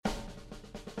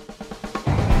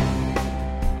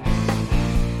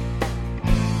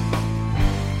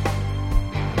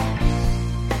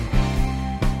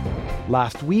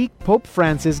Last week, Pope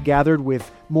Francis gathered with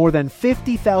more than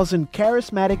 50,000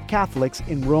 charismatic Catholics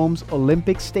in Rome's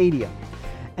Olympic Stadium,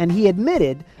 and he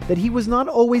admitted that he was not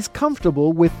always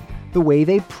comfortable with the way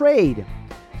they prayed.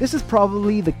 This is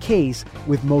probably the case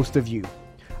with most of you.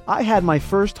 I had my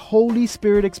first Holy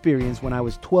Spirit experience when I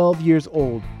was 12 years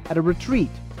old at a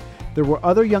retreat. There were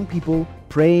other young people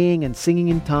praying and singing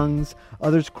in tongues,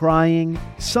 others crying,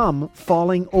 some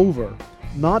falling over.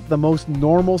 Not the most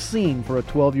normal scene for a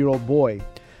 12-year-old boy.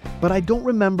 But I don't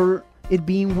remember it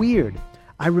being weird.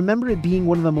 I remember it being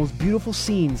one of the most beautiful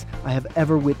scenes I have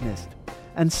ever witnessed.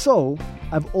 And so,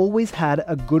 I've always had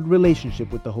a good relationship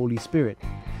with the Holy Spirit.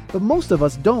 But most of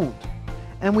us don't.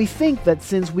 And we think that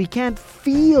since we can't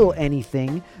feel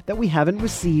anything, that we haven't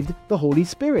received the Holy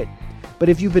Spirit. But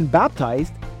if you've been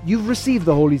baptized, you've received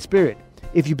the Holy Spirit.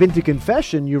 If you've been to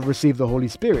confession, you've received the Holy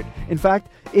Spirit. In fact,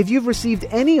 if you've received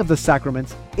any of the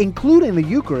sacraments, including the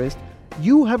Eucharist,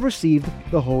 you have received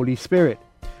the Holy Spirit.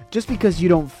 Just because you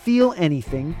don't feel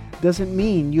anything doesn't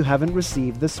mean you haven't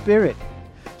received the Spirit.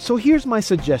 So here's my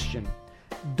suggestion.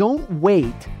 Don't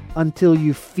wait until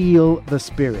you feel the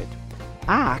Spirit.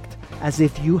 Act as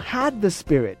if you had the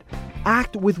Spirit.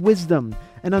 Act with wisdom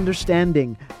and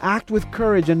understanding. Act with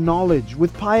courage and knowledge,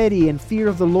 with piety and fear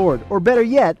of the Lord. Or better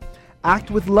yet,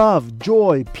 act with love,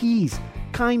 joy, peace,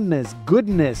 kindness,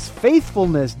 goodness,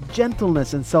 faithfulness,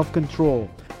 gentleness, and self-control.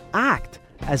 Act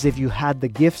as if you had the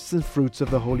gifts and fruits of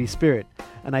the Holy Spirit.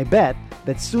 And I bet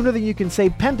that sooner than you can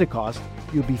say Pentecost,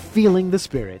 you'll be feeling the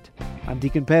Spirit. I'm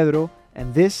Deacon Pedro,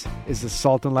 and this is the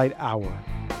Salt and Light Hour.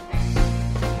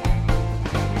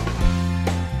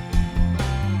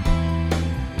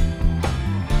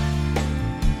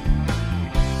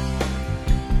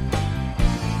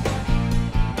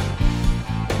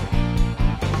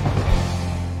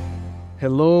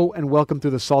 Hello and welcome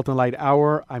to the Salt and Light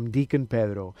Hour. I'm Deacon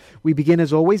Pedro. We begin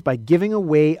as always by giving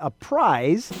away a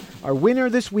prize. Our winner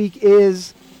this week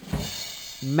is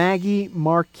Maggie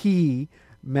Marquis.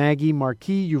 Maggie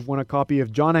Marquis, you've won a copy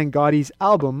of John Angotti's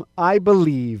album, I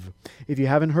Believe. If you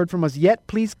haven't heard from us yet,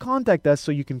 please contact us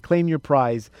so you can claim your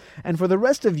prize. And for the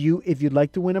rest of you, if you'd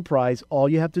like to win a prize, all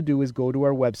you have to do is go to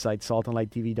our website,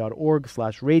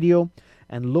 saltandlighttv.org/radio,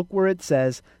 and look where it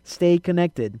says Stay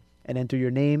Connected, and enter your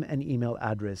name and email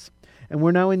address. And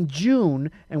we're now in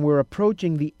June, and we're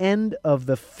approaching the end of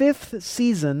the 5th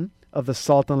season of the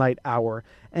Salt and Light Hour,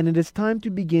 and it is time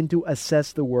to begin to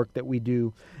assess the work that we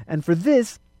do. And for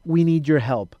this, we need your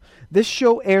help. This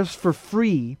show airs for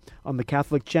free on the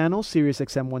Catholic channel, Sirius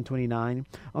XM 129,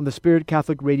 on the Spirit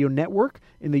Catholic Radio Network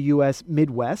in the U.S.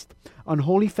 Midwest, on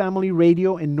Holy Family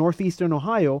Radio in Northeastern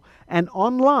Ohio, and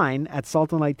online at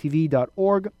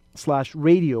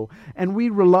saltandlighttv.org/radio, and we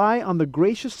rely on the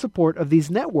gracious support of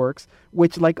these networks,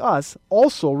 which, like us,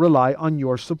 also rely on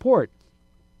your support.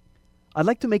 I'd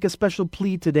like to make a special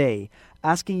plea today,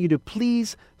 asking you to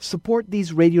please support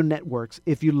these radio networks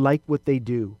if you like what they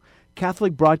do.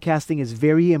 Catholic broadcasting is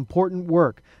very important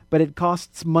work, but it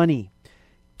costs money.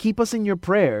 Keep us in your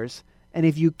prayers, and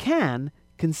if you can,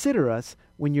 consider us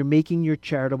when you're making your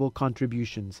charitable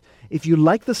contributions. If you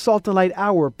like the Salt and Light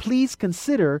Hour, please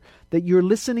consider that you're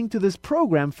listening to this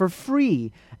program for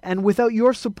free, and without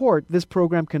your support, this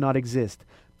program cannot exist.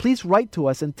 Please write to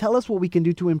us and tell us what we can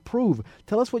do to improve.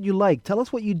 Tell us what you like. Tell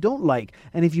us what you don't like.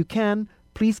 And if you can,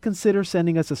 please consider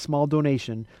sending us a small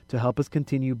donation to help us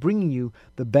continue bringing you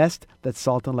the best that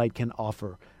Salt and Light can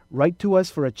offer. Write to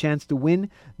us for a chance to win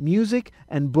music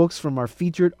and books from our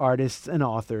featured artists and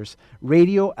authors.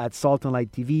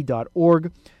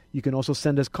 radio@saltandlighttv.org. You can also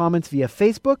send us comments via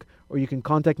Facebook, or you can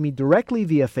contact me directly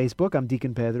via Facebook, I'm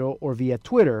Deacon Pedro, or via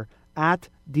Twitter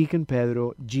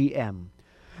 @DeaconPedroGM.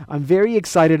 I'm very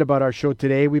excited about our show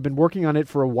today. We've been working on it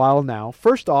for a while now.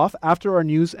 First off, after our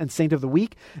news and Saint of the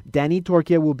Week, Danny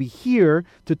Torquia will be here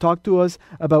to talk to us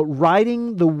about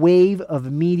riding the wave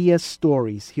of media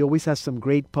stories. He always has some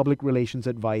great public relations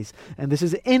advice, and this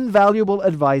is invaluable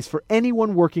advice for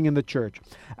anyone working in the church.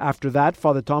 After that,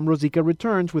 Father Tom Rosica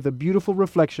returns with a beautiful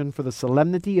reflection for the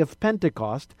Solemnity of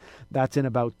Pentecost. That's in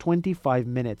about 25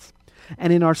 minutes.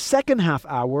 And in our second half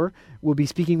hour, we'll be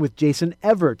speaking with Jason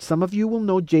Evert. Some of you will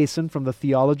know Jason from the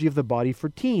Theology of the Body for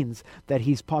Teens that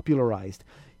he's popularized.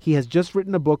 He has just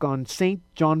written a book on St.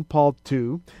 John Paul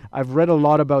II. I've read a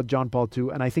lot about John Paul II,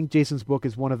 and I think Jason's book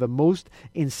is one of the most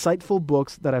insightful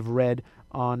books that I've read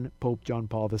on Pope John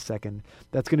Paul II.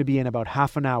 That's going to be in about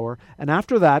half an hour. And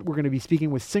after that, we're going to be speaking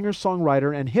with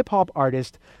singer-songwriter and hip-hop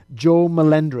artist Joe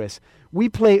Melendres. We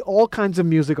play all kinds of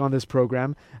music on this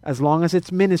program as long as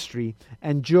it's ministry,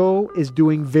 and Joe is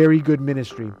doing very good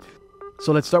ministry.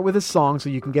 So let's start with a song so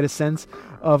you can get a sense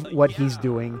of what he's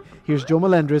doing. Here's Joe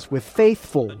Melendres with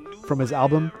Faithful. from his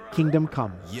album Kingdom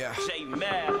Come. Yeah.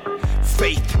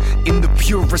 Faith in the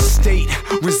purest state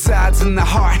resides in the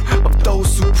heart of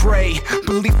those who pray.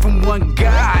 Belief in one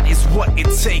God is what it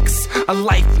takes. A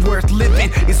life worth living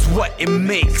is what it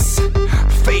makes.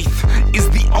 Faith is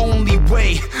the only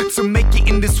way to make it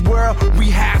in this world. We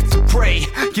have to pray.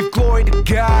 Give glory to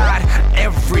God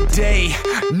every day.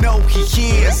 Know He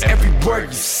hears every word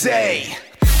you say.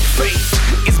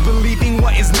 Faith is believing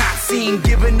what is not seen,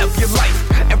 giving up your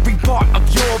life, every part of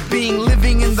your being,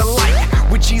 living in the light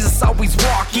with Jesus always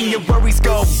walking. Your worries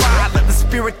go by, let the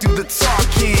Spirit do the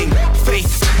talking.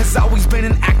 Faith has always been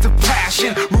an act of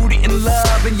passion, rooted in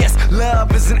love, and yes,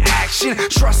 love is an action.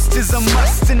 Trust is a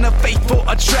must in a faithful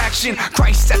attraction.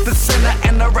 Christ at the center,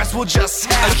 and the rest will just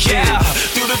happen. Yeah,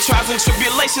 through the trials and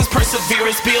tribulations,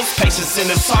 perseverance builds patience,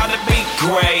 and it's hard to be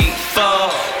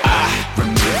grateful. I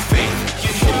Remove faith.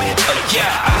 Yeah,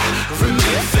 I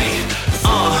remain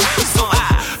faithful. So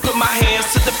I put my hands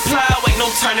to the plow, ain't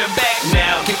no turning back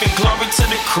now. Giving glory to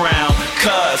the crown,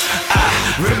 cause I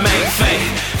remain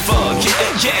faithful.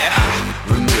 Yeah,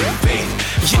 Remove faith.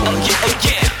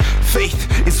 yeah.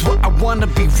 Faith is what I wanna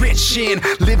be rich in.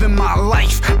 Living my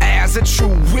life as a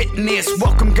true witness.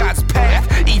 Welcome God's path,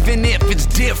 even if it's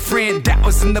different. That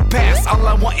was in the past, all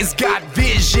I want is God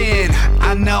vision.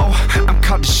 I know I'm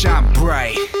called to shine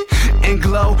bright and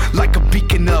glow like a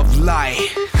beacon of light.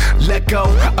 Let go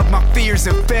of my fears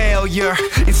and failure,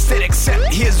 instead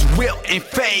accept His will and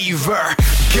favor.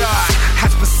 God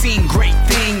has foreseen great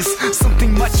things,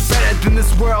 something much better than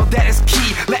this world that is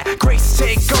key. Let grace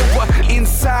take over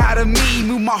inside of me.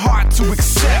 Move my heart to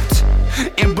accept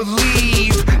and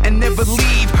believe and never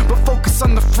leave, but focus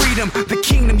on the freedom, the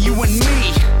kingdom, you and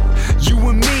me. You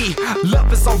and me, love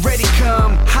has already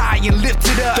come high and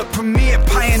lifted up. The premier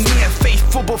pioneer,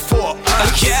 faithful before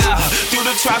us. Yeah, through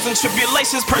the trials and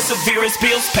tribulations, perseverance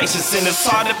builds patience, and it's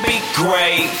hard to be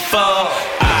grateful.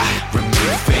 I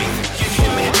Remove faith.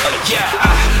 Yeah,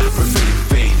 I Remain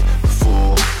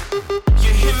faithful.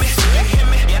 You hear me? You hear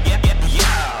me?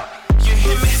 Yeah. You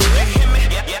hear me? You hear me?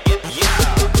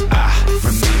 Yeah. I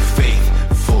remain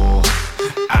faithful.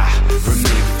 I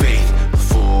remain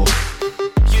faithful.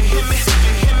 You hear me?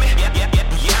 You hear me?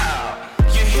 Yeah.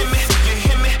 You hear me? You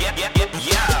hear me?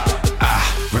 Yeah.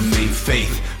 I remain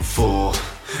faithful.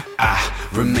 I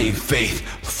remain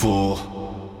faithful.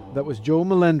 That was Joe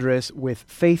Melendres with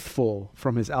Faithful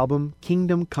from his album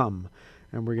Kingdom Come.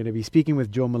 And we're going to be speaking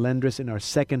with Joe Melendres in our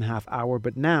second half hour.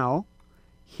 But now,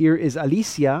 here is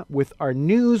Alicia with our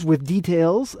news with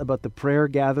details about the prayer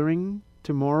gathering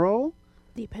tomorrow.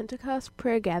 The Pentecost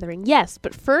prayer gathering. Yes,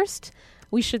 but first,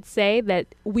 we should say that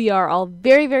we are all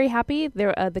very, very happy.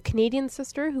 The Canadian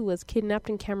sister who was kidnapped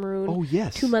in Cameroon Oh,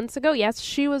 yes. 2 months ago, yes,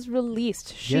 she was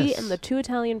released. She Yes. and the 2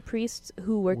 Italian priests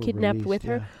who were kidnapped released, with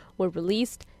her yeah. were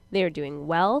released. They are doing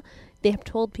well. They have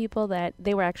told people that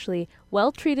they were actually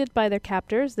well treated by their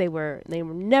captors. They were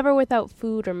never without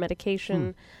food or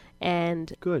medication,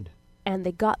 and Good.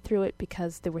 they got through it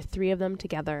because there were 3 of them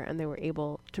together, and they were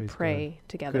able to Praise pray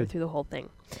together Good. through the whole thing.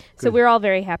 So Good. we're all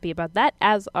very happy about that,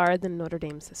 as are the Notre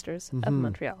Dame Sisters of Mhm.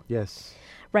 Montreal. Yes.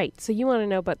 Right. So you want to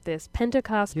know about this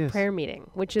Pentecost Yes. prayer meeting,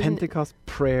 which is Pentecost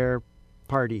prayer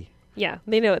party. yeah,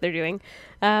 they know what they're doing.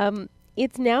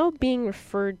 It's now being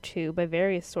referred to by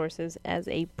various sources as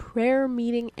a prayer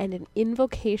meeting and an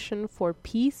invocation for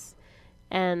peace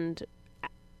and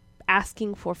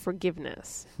asking for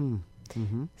forgiveness.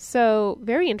 Mm-hmm. So,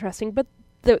 very interesting. But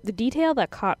the detail that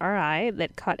caught our eye,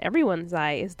 that caught everyone's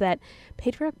eye, is that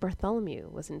Patriarch Bartholomew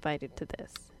was invited to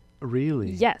this. Really?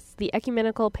 Yes, the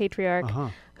ecumenical patriarch Uh-huh.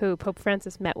 who Pope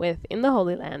Francis met with in the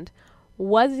Holy Land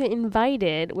was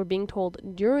invited, we're being told,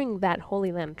 during that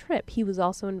Holy Land trip. He was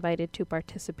also invited to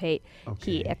participate.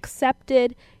 He Okay.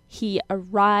 accepted. He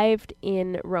arrived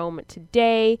in Rome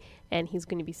today, and he's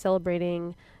going to be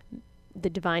celebrating the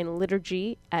Divine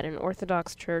Liturgy at an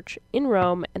Orthodox church in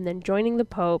Rome, and then joining the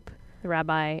Pope, the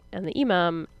Rabbi, and the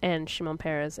Imam, and Shimon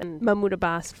Peres and Mahmoud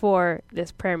Abbas for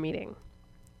this prayer meeting.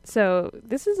 So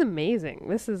this is amazing.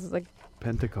 This is like,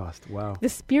 Pentecost. Wow. the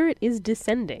Spirit is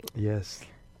descending. Yes.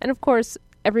 And of course,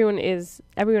 everyone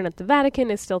at the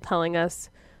Vatican is still telling us,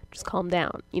 just calm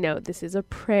down. You know, this is a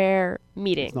prayer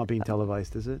meeting. It's not being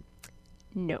televised, is it?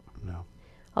 No. No.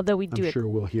 Although we do I'm it. sure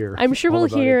we'll hear. I'm sure all we'll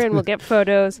about hear it. and we'll get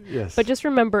photos. Yes. But just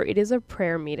remember, it is a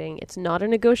prayer meeting. It's not a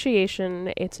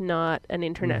negotiation. It's not an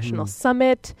international Mhm.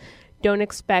 summit. Don't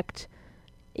expect,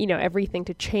 everything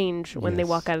to change when they Yes.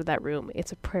 walk out of that room.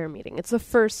 It's a prayer meeting. It's the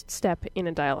first step in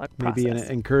a dialogue maybe process.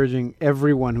 encouraging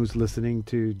everyone who's listening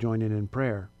to join in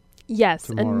prayer. Yes,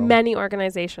 tomorrow. and many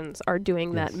organizations are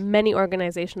doing that. Yes. Many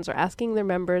organizations are asking their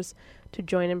members to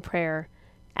join in prayer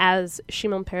as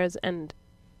Shimon Peres and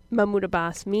Mahmoud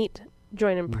Abbas meet,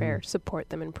 join in prayer, support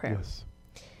them in prayer. Yes.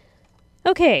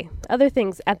 Okay, other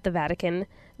things at the Vatican,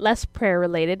 less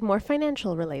prayer-related, more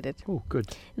financial-related. Oh,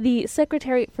 good. The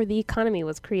Secretariat for the Economy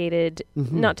was created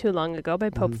not too long ago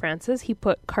by Pope Francis. He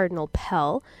put Cardinal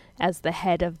Pell as the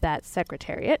head of that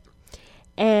secretariat.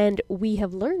 And we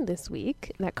have learned this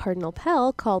week that Cardinal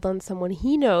Pell called on someone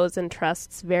he knows and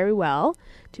trusts very well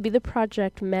to be the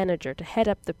project manager, to head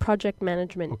up the project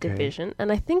management division.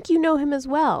 And I think you know him as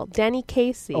well, Danny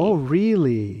Casey. Oh,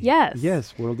 really? Yes.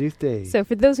 Yes, World Youth Day. So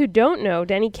for those who don't know,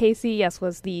 Danny Casey,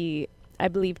 was the, I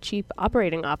believe, chief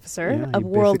operating officer of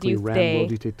World Youth Day.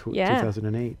 World Youth Day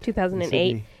 2008.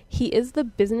 2008. He is the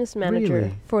business manager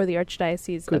Really? for the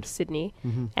Archdiocese Good. of Sydney,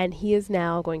 and he is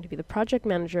now going to be the project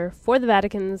manager for the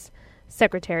Vatican's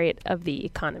Secretariat of the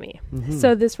Economy.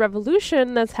 So this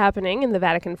revolution that's happening in the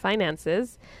Vatican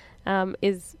finances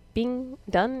is being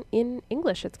done in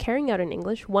English. It's carrying out in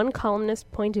English. One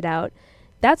columnist pointed out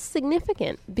that's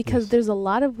significant because there's a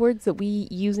lot of words that we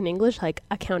use in English, like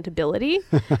accountability,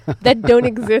 that don't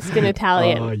exist in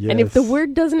Italian. And if the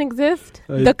word doesn't exist,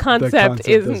 the concept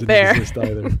isn't there. Exist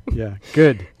either. Yeah,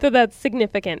 good. So that's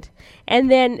significant.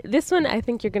 And then this one, I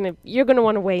think you're gonna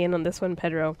want to weigh in on this one,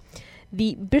 Pedro.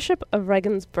 The Bishop of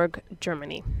Regensburg,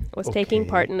 Germany, was taking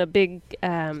part in a big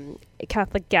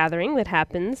Catholic gathering that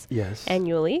happens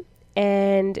annually,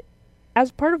 and as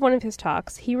part of one of his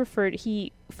talks, he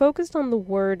focused on the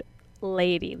word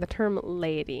laity, the term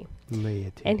laity.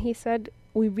 Laity. And he said,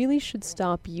 we really should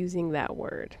stop using that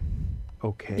word.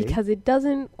 Okay. Because it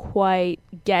doesn't quite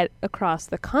get across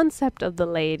the concept of the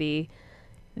laity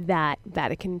that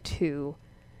Vatican II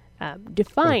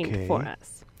defined for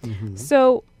us.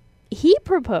 So he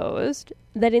proposed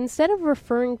that instead of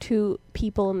referring to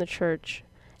people in the church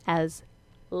as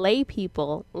lay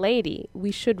people, laity, we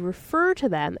should refer to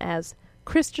them as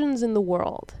Christians in the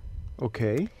world.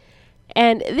 Okay.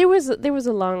 And there was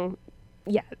a long,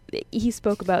 he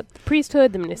spoke about the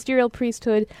priesthood, the ministerial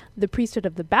priesthood, the priesthood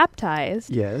of the baptized.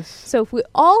 Yes. So if we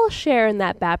all share in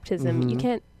that baptism, you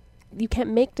can't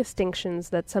make distinctions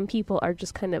that some people are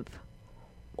just kind of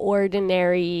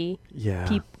ordinary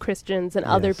Christians and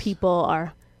other people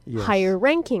are higher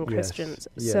ranking Christians.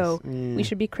 So we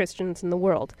should be Christians in the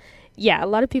world. Yeah, a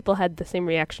lot of people had the same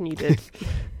reaction you did.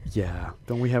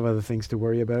 Don't we have other things to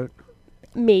worry about?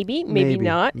 Maybe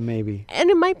not. Maybe. And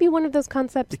it might be one of those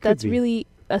concepts that's really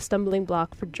a stumbling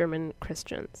block for German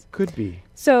Christians. Could be.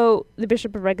 So the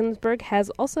Bishop of Regensburg has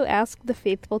also asked the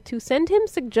faithful to send him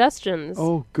suggestions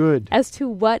as to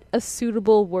what a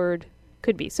suitable word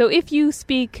could be. So if you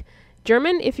speak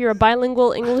German, if you're a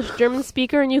bilingual English-German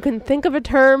speaker and you can think of a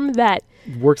term that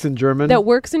works in German,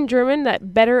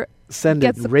 that better send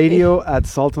it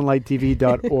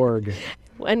radio@saltandlighttv.org.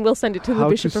 And we'll send it to the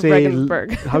Bishop of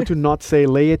Regensburg. How to not say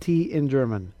laity in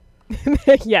German.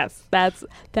 Yes, that's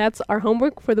our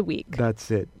homework for the week.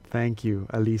 That's it. Thank you,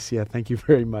 Alicia. Thank you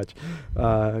very much.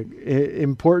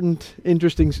 Important,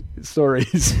 interesting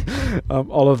stories,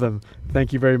 all of them.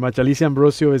 Thank you very much. Alicia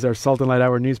Ambrosio is our Salt and Light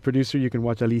Hour news producer. You can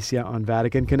watch Alicia on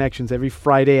Vatican Connections every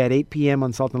Friday at 8 p.m.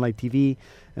 on Salt and Light TV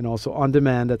and also on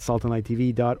demand at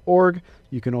saltandlighttv.org.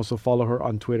 You can also follow her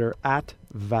on Twitter at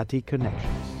VatiConnections.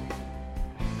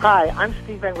 Hi, I'm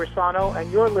Steve Angrisano,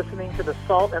 and you're listening to the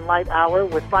Salt and Light Hour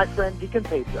with my friend Deacon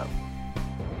Pedro.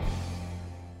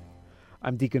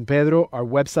 I'm Deacon Pedro. Our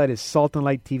website is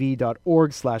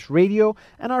saltandlighttv.org/radio,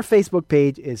 and our Facebook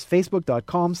page is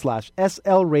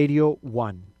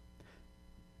facebook.com/slradio1.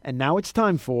 And now it's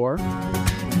time for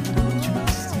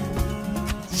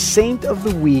Saint of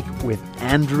the Week with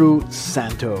Andrew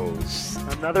Santos.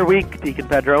 Another week, Deacon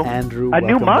Pedro. Andrew, a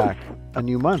new month. Back. A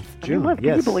new month, June. A new month. Can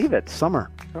yes. you believe it? Summer.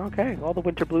 Okay, all the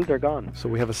winter blues are gone. So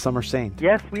we have a summer saint.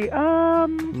 Yes, we.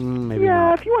 Maybe yeah,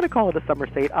 not. if you want to call it a summer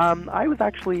saint. I was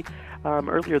actually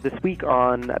earlier this week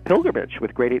on a pilgrimage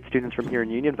with grade 8 students from here in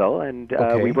Unionville, and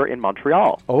we were in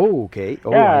Montreal. Oh, okay.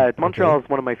 Oh, yeah, Montreal is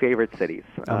one of my favorite cities.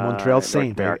 Montreal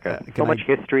Saint. America. So much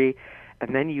history,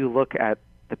 and then you look at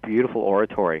the beautiful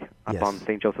oratory up on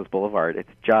St. Joseph's Boulevard.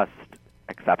 It's just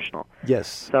exceptional.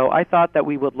 Yes. So I thought that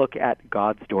we would look at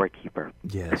God's doorkeeper.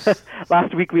 Yes.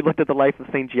 Last week we looked at the life of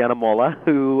St. Gianna Molla,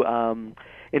 who,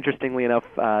 interestingly enough,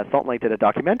 Salt and Light did a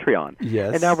documentary on.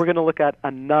 Yes. And now we're going to look at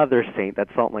another saint that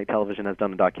Salt and Light Television has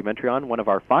done a documentary on, one of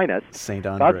our finest. St.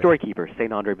 Andre. God's doorkeeper,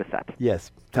 St. Andre Bessette.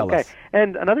 Yes. Tell us. Okay.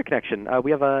 And another connection.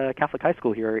 We have a Catholic high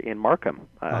school here in Markham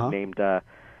named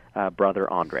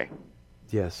Brother Andre.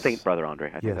 Yes. Saint Brother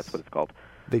Andre. I think that's what it's called.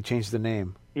 They changed the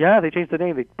name. Yeah, they changed the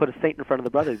name. They put a saint in front of the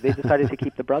brother. They decided to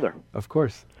keep the brother. Of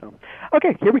course. So,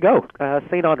 okay, here we go.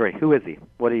 Saint Andre. Who is he?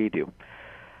 What did he do?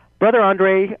 Brother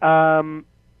Andre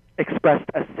expressed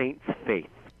a saint's faith,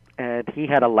 and he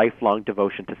had a lifelong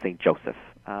devotion to St. Joseph.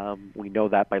 We know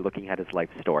that by looking at his life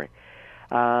story.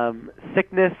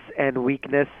 Sickness and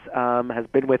weakness has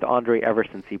been with Andre ever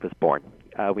since he was born.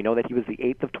 We know that he was the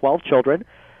 8th of 12 children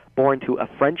born to a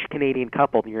French-Canadian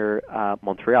couple near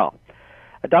Montreal.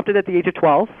 Adopted at the age of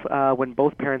 12, when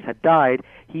both parents had died,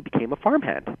 he became a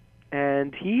farmhand.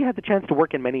 And he had the chance to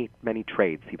work in many, many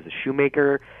trades. He was a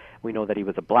shoemaker. We know that he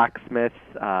was a blacksmith.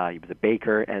 He was a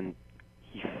baker, and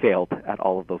he failed at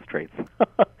all of those trades.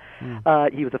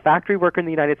 He was a factory worker in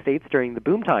the United States during the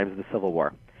boom times of the Civil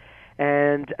War.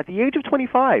 And at the age of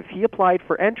 25, he applied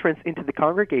for entrance into the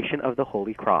Congregation of the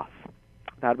Holy Cross.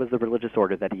 That was the religious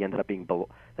order that he ended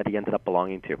up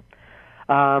belonging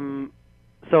to.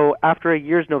 So after a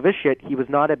year's novitiate, he was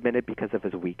not admitted because of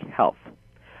his weak health.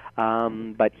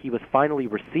 But he was finally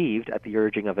received at the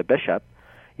urging of a bishop.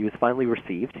 He was finally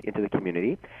received into the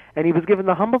community, and he was given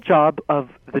the humble job of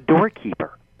the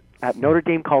doorkeeper at Notre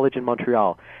Dame College in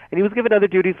Montreal. And he was given other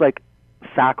duties like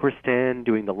sacristan,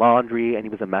 doing the laundry, and he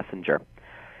was a messenger.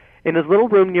 In his little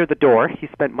room near the door, he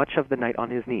spent much of the night on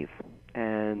his knees.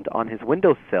 And on his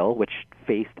windowsill, which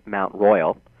faced Mount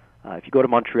Royal, if you go to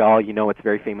Montreal, you know it's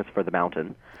very famous for the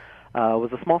mountain,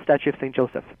 was a small statue of St.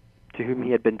 Joseph, to whom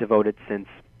he had been devoted since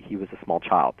he was a small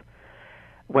child.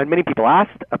 When many people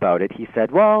asked about it, he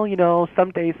said, well, you know,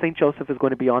 someday St. Joseph is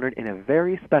going to be honored in a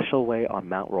very special way on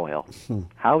Mount Royal.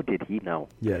 How did he know?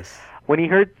 Yes. When he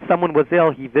heard someone was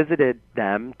ill, he visited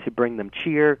them to bring them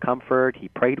cheer, comfort. He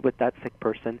prayed with that sick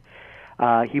person.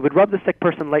 He would rub the sick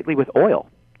person lightly with oil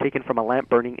taken from a lamp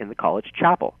burning in the college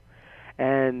chapel.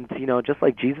 And, you know, just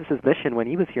like Jesus' mission when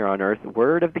he was here on earth,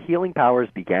 word of the healing powers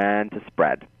began to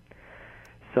spread.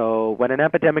 So when an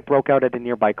epidemic broke out at a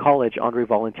nearby college, Andre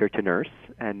volunteered to nurse,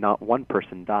 and not one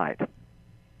person died.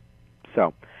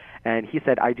 And he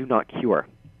said, I do not cure.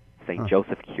 St.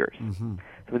 Joseph cures.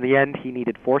 So in the end, he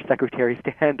needed 4 secretaries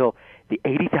to handle the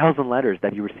 80,000 letters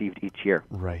that he received each year.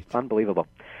 Right. Unbelievable.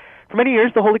 For many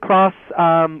years, the Holy Cross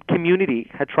community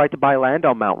had tried to buy land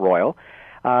on Mount Royal.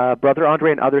 Brother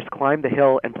Andre and others climbed the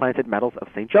hill and planted medals of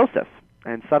St. Joseph,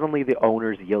 and suddenly the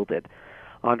owners yielded.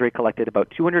 Andre collected about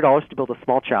 $200 to build a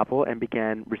small chapel and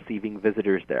began receiving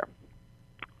visitors there.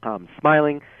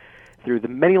 Smiling through the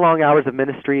many long hours of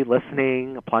ministry,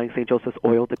 listening, applying St. Joseph's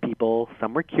oil to people,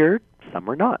 some were cured, some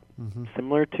were not.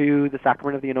 Similar to the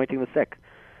sacrament of the anointing of the sick,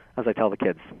 as I tell the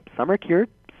kids. Some are cured,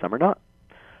 some are not.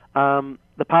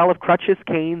 The pile of crutches,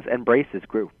 canes, and braces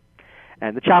grew.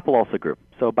 And the chapel also grew.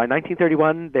 So by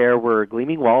 1931, there were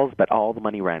gleaming walls, but all the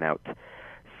money ran out.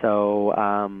 So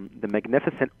the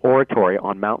magnificent oratory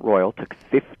on Mount Royal took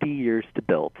 50 years to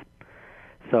build.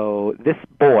 So this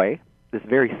boy, this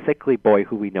very sickly boy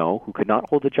who we know, who could not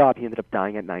hold a job, he ended up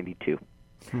dying at 92.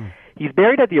 He's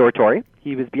buried at the oratory.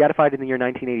 He was beatified in the year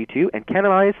 1982 and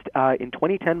canonized in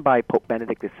 2010 by Pope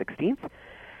Benedict XVI.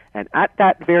 And at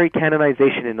that very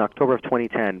canonization in October of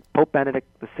 2010, Pope Benedict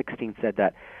XVI said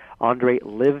that Andre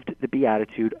lived the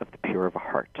beatitude of the pure of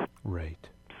heart. Right.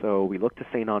 So we look to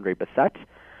St. Andre Bessette.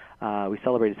 We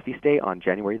celebrate his feast day on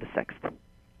January the 6th.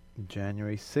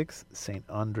 January 6th, St.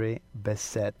 Andre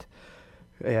Bessette.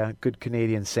 Yeah, good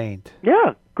Canadian saint.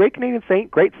 Yeah, great Canadian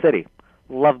saint, great city.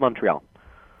 Love Montreal.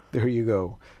 There you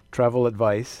go. Travel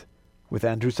advice with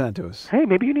Andrew Santos. Hey,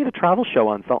 maybe you need a travel show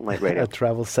on Salt and Light Radio. A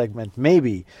travel segment,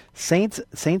 maybe. Saints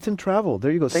and travel.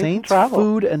 There you go. Saints travel.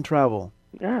 Food and travel.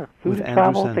 Yeah, food with and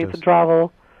travel, Andrew saints Santos. and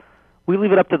travel. We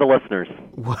leave it up to the listeners.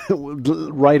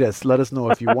 Write us. Let us know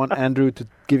if you want Andrew to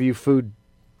give you food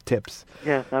tips.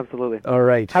 Yeah, absolutely. All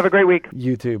right. Have a great week.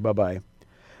 You too. Bye-bye.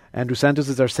 Andrew Santos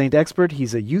is our saint expert.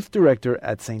 He's a youth director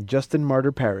at St. Justin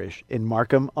Martyr Parish in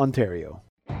Markham, Ontario.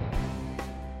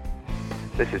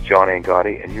 This is John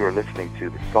Angotti, and you are listening to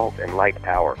the Salt and Light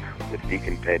Hour with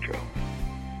Deacon Pedro.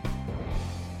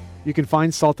 You can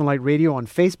find Salt and Light Radio on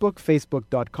Facebook,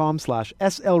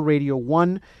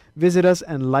 facebook.com/slradio1. Visit us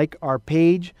and like our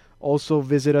page. Also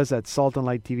visit us at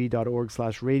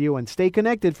saltandlighttv.org/radio and stay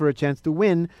connected for a chance to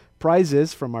win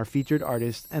prizes from our featured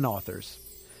artists and authors.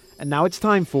 And now it's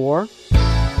time for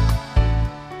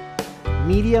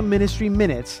Media Ministry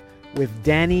Minutes with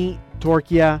Danny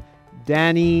Torquia.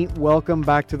 Danny, welcome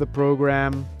back to the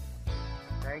program.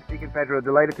 Thanks, Deacon Pedro.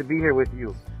 Delighted to be here with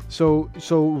you. So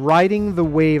riding the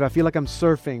wave, I feel like I'm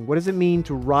surfing. What does it mean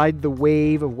to ride the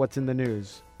wave of what's in the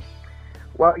news?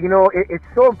 Well, you know, it's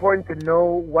so important to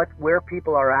know where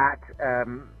people are at,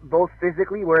 both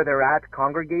physically, where they're at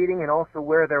congregating, and also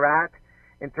where they're at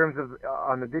in terms of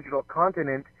on the digital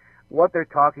continent, what they're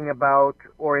talking about,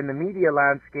 or in the media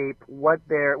landscape, what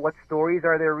stories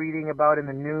are they reading about in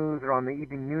the news or on the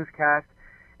evening newscast.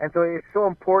 And so it's so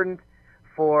important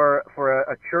for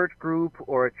a church group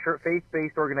or a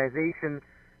faith-based organization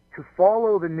to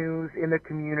follow the news in the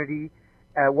community,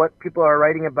 what people are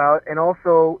writing about, and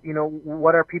also,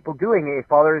 what are people doing? If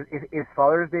is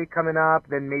Father's Day coming up,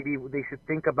 then maybe they should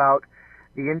think about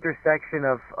the intersection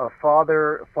of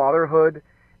fatherhood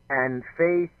and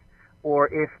faith, or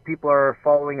if people are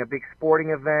following a big sporting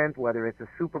event, whether it's a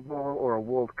Super Bowl or a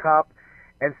World Cup.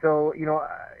 And so,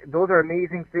 those are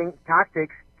amazing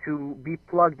tactics to be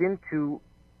plugged into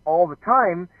all the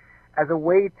time as a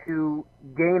way to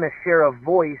gain a share of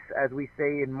voice, as we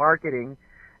say in marketing,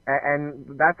 and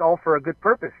that's all for a good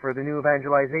purpose, for the new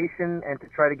evangelization and to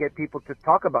try to get people to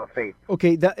talk about faith.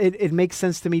 Okay, it makes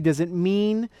sense to me. Does it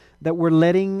mean that we're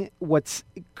letting what's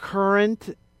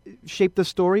current shape the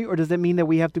story, or does it mean that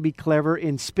we have to be clever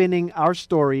in spinning our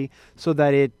story so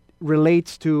that it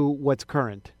relates to what's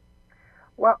current?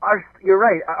 Well, you're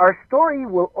right. Our story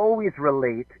will always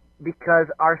relate because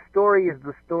our story is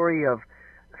the story of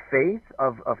faith,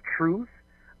 of truth,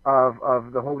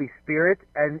 of the Holy Spirit,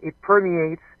 and it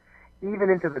permeates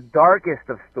even into the darkest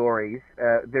of stories.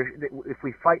 If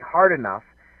we fight hard enough,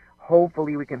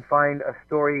 hopefully we can find a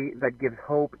story that gives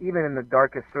hope even in the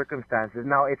darkest circumstances.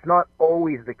 Now, it's not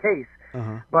always the case,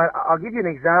 but I'll give you an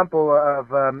example of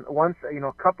once,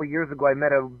 a couple of years ago, I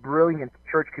met a brilliant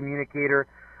church communicator,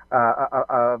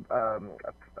 a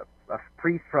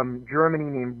priest from Germany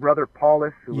named Brother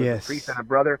Paulus, who was a priest and a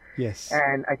brother. Yes.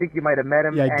 And I think you might have met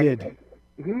him. Yeah, I did.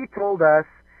 He told us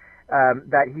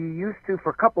that he used to, for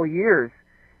a couple of years,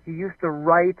 he used to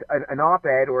write an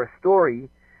op-ed or a story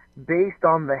based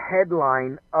on the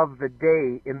headline of the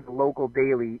day in the local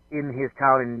daily in his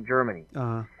town in Germany.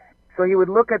 So he would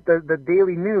look at the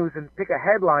daily news and pick a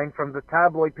headline from the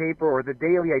tabloid paper or the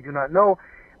daily, I do not know,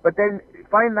 but then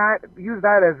use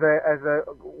that as a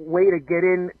way to get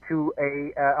into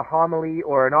a homily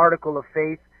or an article of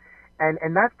faith,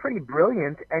 and that's pretty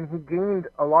brilliant. And he gained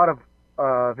a lot of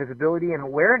visibility and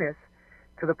awareness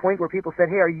to the point where people said,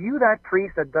 "Hey, are you that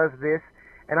priest that does this?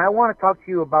 And I want to talk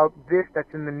to you about this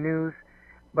that's in the news,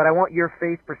 but I want your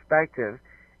faith perspective."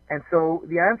 And so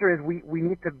the answer is we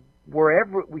need to,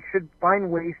 we should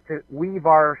find ways to weave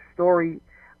our story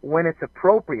when it's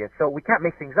appropriate. So we can't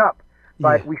make things up.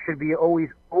 But we should be always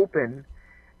open.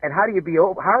 And how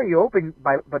are you open?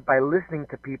 By listening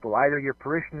to people, either your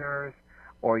parishioners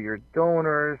or your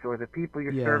donors or the people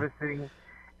you're servicing.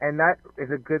 And that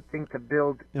is a good thing to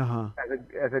build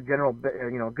as a general,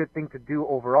 good thing to do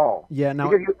overall. Yeah. Now,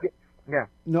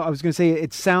 No, I was going to say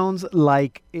it sounds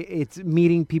like it's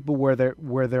meeting people where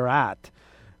they're at.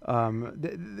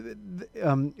 The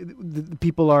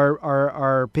people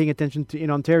are paying attention to,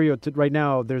 in Ontario right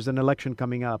now. There's an election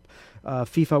coming up.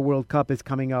 FIFA World Cup is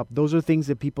coming up. Those are things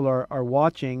that people are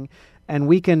watching, and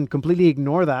we can completely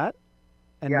ignore that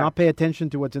and not pay attention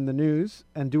to what's in the news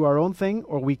and do our own thing,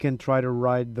 or we can try to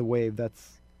ride the wave.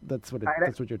 That's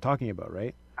what you're talking about,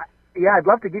 right? Yeah, I'd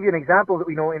love to give you an example. That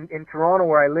in Toronto,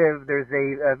 where I live, there's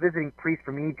a visiting priest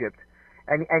from Egypt,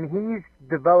 and he's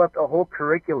developed a whole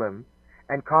curriculum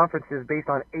and conferences based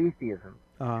on atheism,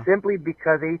 simply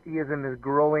because atheism is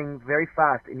growing very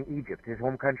fast in Egypt, his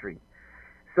home country.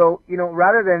 So,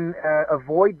 rather than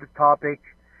avoid the topic,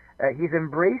 he's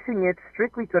embracing it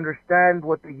strictly to understand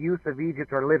what the youth of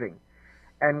Egypt are living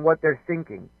and what they're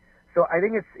thinking. So I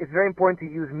think it's very important to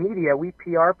use media. We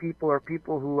PR people or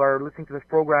people who are listening to this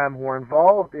program who are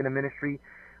involved in a ministry,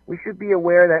 we should be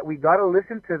aware that we got to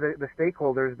listen to the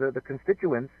stakeholders, the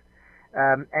constituents,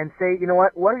 and say,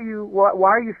 why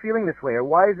are you feeling this way, or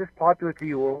why is this popular to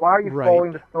you, or why are you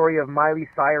following the story of Miley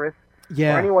Cyrus or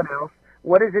anyone else?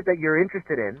 What is it that you're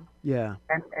interested in? Yeah.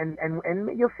 And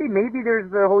you'll see maybe there's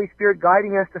the Holy Spirit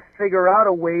guiding us to figure out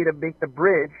a way to make the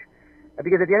bridge,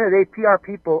 because at the end of the day, PR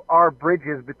people are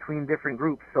bridges between different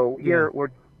groups. So here we're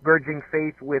bridging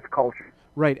faith with culture.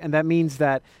 Right, and that means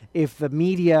that if the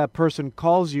media person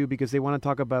calls you because they want to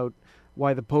talk about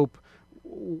why the Pope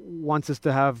wants us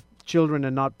to have children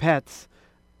and not pets,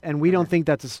 and we don't think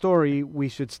that's a story, we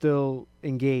should still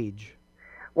engage.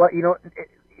 Well,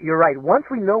 you're right. Once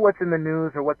we know what's in the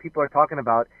news or what people are talking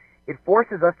about, it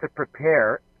forces us to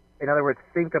prepare. In other words,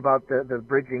 think about the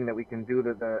bridging that we can do,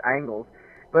 the angles,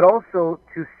 but also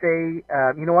to say,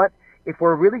 if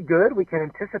we're really good, we can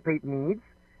anticipate needs,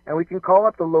 and we can call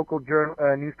up the local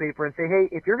newspaper and say, hey,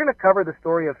 if you're going to cover the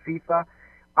story of FIFA,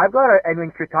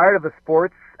 if you're tired of the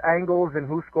sports angles and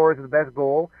who scores the best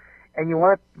goal, and you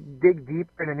want to dig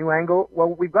deeper in a new angle, well,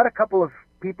 we've got a couple of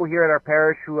people here at our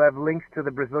parish who have links to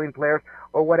the Brazilian players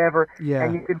or whatever,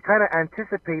 and you can kind of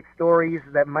anticipate stories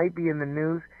that might be in the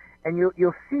news, and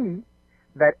you'll see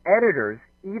that editors,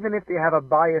 even if they have a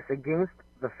bias against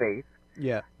the faith,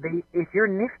 Yeah. If you're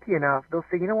nifty enough, they'll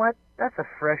say, you know what, that's a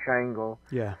fresh angle.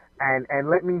 Yeah. And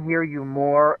let me hear you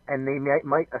more, and they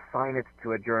might assign it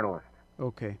to a journalist.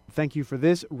 Okay. Thank you for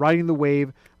this. Riding the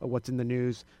wave of what's in the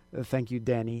news. Thank you,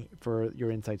 Danny, for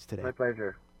your insights today. My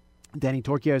pleasure. Danny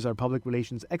Torchia is our public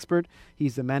relations expert.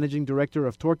 He's the managing director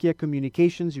of Torchia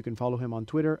Communications. You can follow him on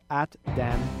Twitter at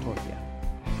Dan Torchia.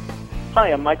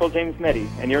 Hi, I'm Michael James Meddy,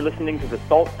 and you're listening to the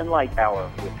Salt and Light Hour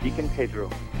with Deacon Pedro.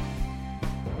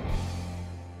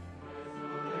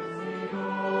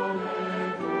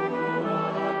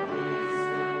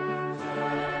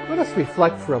 Let us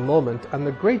reflect for a moment on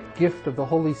the great gift of the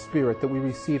Holy Spirit that we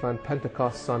receive on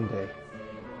Pentecost Sunday.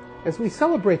 As we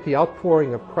celebrate the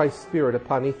outpouring of Christ's Spirit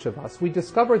upon each of us, we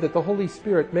discover that the Holy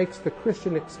Spirit makes the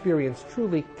Christian experience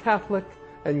truly Catholic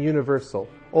and universal,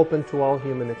 open to all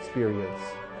human experience.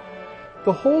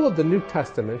 The whole of the New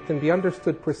Testament can be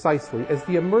understood precisely as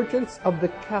the emergence of the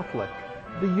Catholic,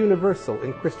 the universal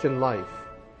in Christian life.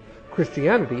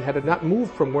 Christianity, had it not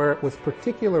moved from where it was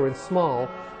particular and small,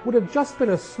 would have just been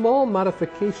a small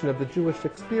modification of the Jewish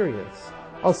experience,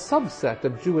 a subset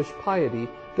of Jewish piety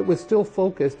that was still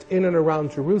focused in and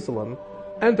around Jerusalem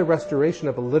and the restoration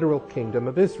of a literal kingdom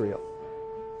of Israel.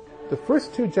 The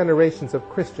first two generations of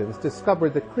Christians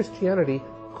discovered that Christianity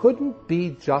couldn't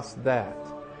be just that.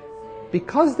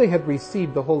 Because they had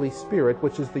received the Holy Spirit,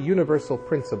 which is the universal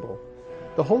principle,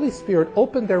 the Holy Spirit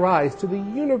opened their eyes to the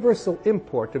universal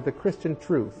import of the Christian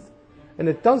truth, and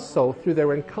it does so through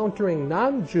their encountering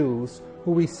non-Jews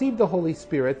who received the Holy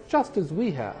Spirit just as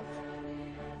we have.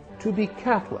 To be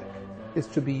Catholic is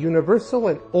to be universal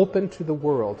and open to the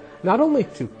world, not only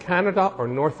to Canada or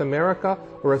North America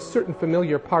or a certain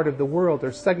familiar part of the world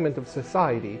or segment of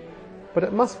society, but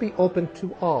it must be open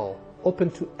to all,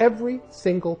 open to every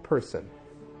single person.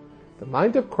 The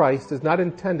mind of Christ is not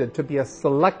intended to be a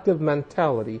selective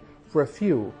mentality for a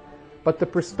few, but the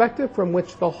perspective from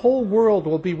which the whole world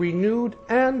will be renewed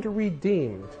and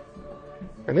redeemed.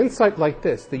 An insight like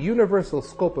this, the universal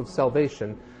scope of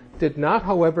salvation, did not,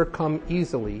 however, come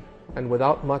easily and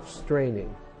without much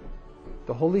straining.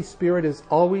 The Holy Spirit is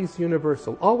always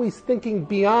universal, always thinking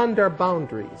beyond our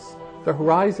boundaries, the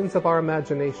horizons of our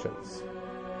imaginations.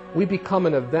 We become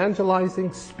an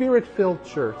evangelizing, Spirit-filled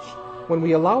church when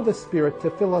we allow the Spirit to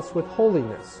fill us with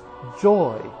holiness,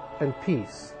 joy, and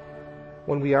peace.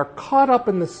 When we are caught up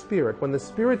in the Spirit, when the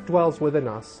Spirit dwells within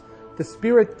us, the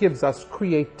Spirit gives us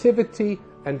creativity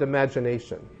and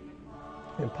imagination.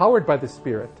 Empowered by the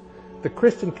Spirit, the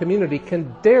Christian community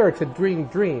can dare to dream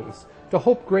dreams, to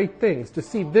hope great things, to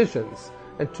see visions,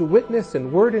 and to witness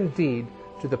in word and deed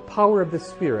to the power of the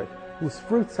Spirit, whose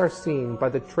fruits are seen by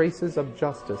the traces of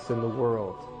justice in the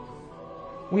world.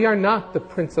 We are not the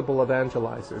principal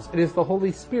evangelizers. It is the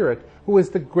Holy Spirit who is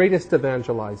the greatest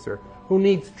evangelizer, who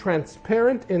needs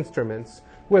transparent instruments,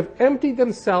 who have emptied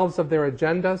themselves of their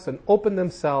agendas and opened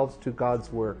themselves to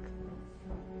God's work.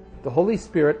 The Holy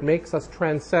Spirit makes us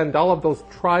transcend all of those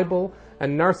tribal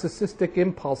and narcissistic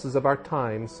impulses of our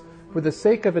times for the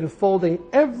sake of enfolding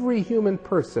every human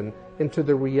person into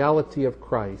the reality of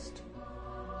Christ.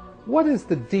 What is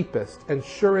the deepest and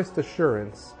surest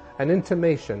assurance and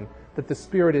intimation that the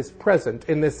Spirit is present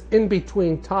in this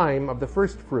in-between time of the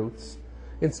first fruits,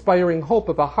 inspiring hope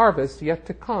of a harvest yet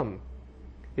to come?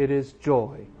 It is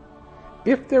joy.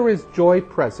 If there is joy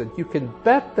present, you can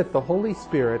bet that the Holy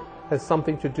Spirit has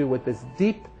something to do with this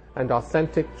deep and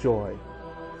authentic joy.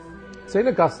 St.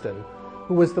 Augustine,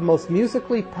 who was the most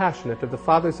musically passionate of the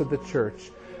fathers of the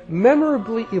Church,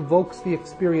 memorably evokes the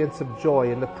experience of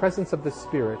joy in the presence of the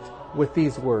Spirit with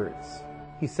these words.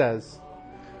 He says,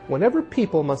 "Whenever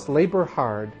people must labor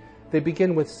hard, they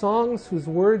begin with songs whose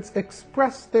words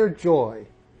express their joy.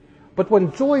 But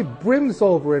when joy brims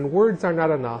over and words are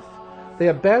not enough, they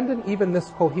abandon even this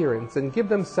coherence and give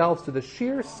themselves to the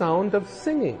sheer sound of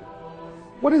singing."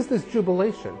 What is this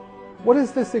jubilation? What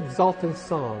is this exultant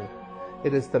song?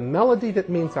 It is the melody that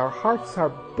means our hearts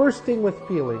are bursting with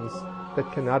feelings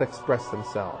that cannot express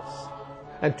themselves.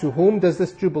 And to whom does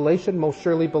this jubilation most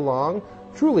surely belong?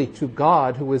 Truly to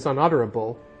God, who is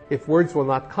unutterable. If words will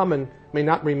not come and may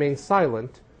not remain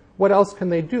silent, what else can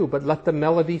they do but let the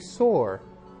melody soar?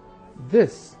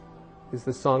 This is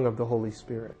the song of the Holy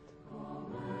Spirit.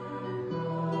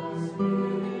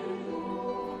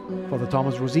 Father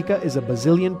Thomas Rosica is a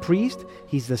Basilian priest.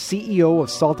 He's the CEO of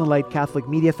Salt and Light Catholic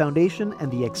Media Foundation and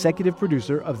the executive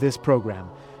producer of this program.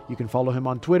 You can follow him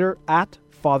on Twitter at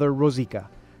Father Rosica.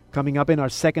 Coming up in our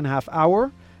second half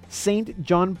hour, St.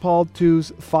 John Paul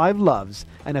II's Five Loves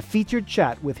and a featured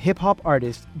chat with hip-hop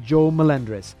artist Joe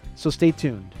Melendres. So stay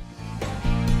tuned.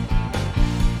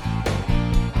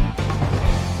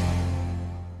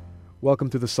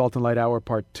 Welcome to the Salt and Light Hour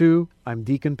Part 2. I'm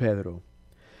Deacon Pedro.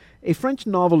 A French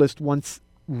novelist once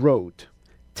wrote,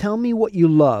 "Tell me what you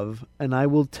love, and I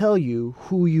will tell you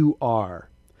who you are."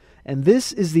 And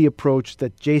this is the approach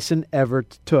that Jason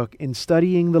Evert took in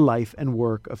studying the life and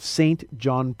work of St.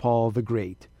 John Paul the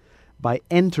Great, by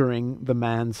entering the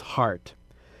man's heart.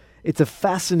 It's a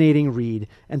fascinating read,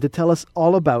 and to tell us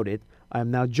all about it, I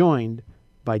am now joined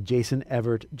by Jason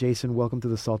Evert. Jason, welcome to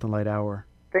the Salt and Light Hour.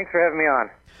 Thanks for having me on.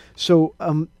 So,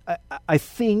 I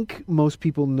think most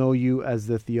people know you as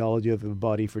the Theology of the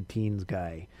Body for Teens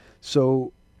guy.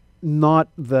 So, not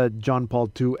the John Paul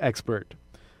II expert.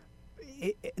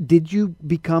 Did you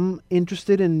become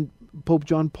interested in Pope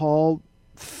John Paul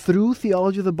through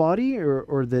Theology of the Body,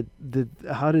 or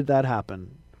how did that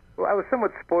happen? Well, I was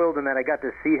somewhat spoiled in that I got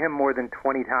to see him more than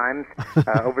 20 times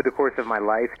over the course of my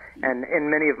life. And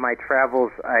in many of my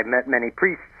travels, I met many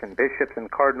priests and bishops and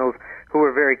cardinals who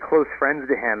were very close friends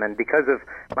to him. And because of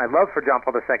my love for John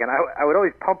Paul II, I would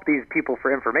always pump these people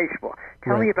for information. Well,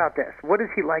 tell me about this. What is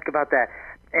he like about that?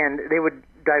 And they would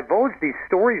divulge these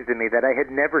stories to me that I had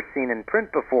never seen in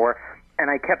print before. And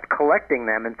I kept collecting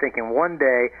them and thinking, one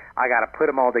day I got to put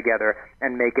them all together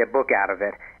and make a book out of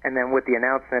it. And then with the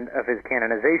announcement of his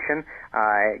canonization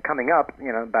coming up,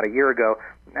 about a year ago,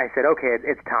 I said, okay,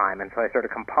 it's time. And so I started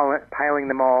compiling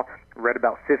them all, read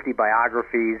about 50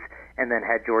 biographies, and then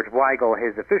had George Weigel,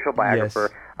 his official biographer,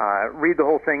 read the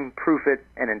whole thing, proof it,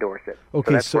 and endorse it.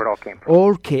 Okay, so that's where it all came from.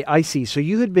 Okay, I see. So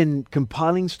you had been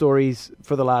compiling stories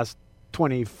for the last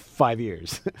 25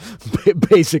 years,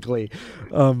 basically.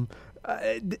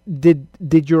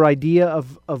 Did your idea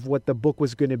of what the book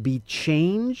was going to be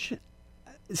change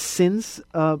since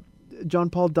John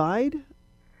Paul died?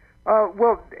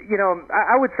 Well,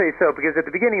 I would say so, because at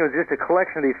the beginning it was just a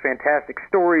collection of these fantastic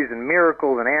stories and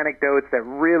miracles and anecdotes that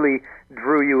really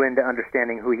drew you into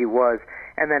understanding who he was.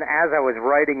 And then as I was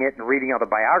writing it and reading all the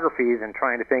biographies and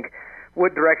trying to think,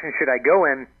 what direction should I go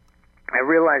in, I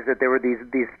realized that there were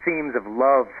these themes of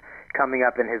love coming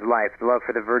up in his life, the love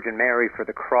for the Virgin Mary, for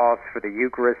the cross, for the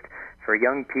Eucharist, for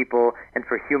young people, and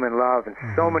for human love. And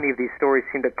so many of these stories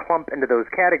seem to clump into those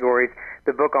categories,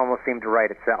 the book almost seemed to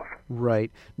write itself. Right.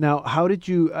 Now, how did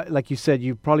you, like you said,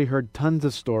 you've probably heard tons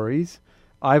of stories.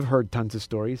 I've heard tons of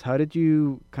stories. How did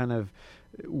you kind of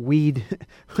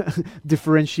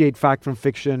differentiate fact from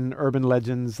fiction, urban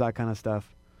legends, that kind of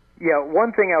stuff? Yeah,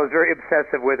 one thing I was very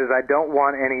obsessive with is I don't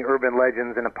want any urban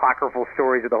legends and apocryphal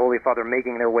stories of the Holy Father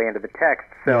making their way into the text.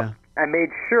 So I made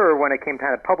sure when it came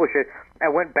time to publish it, I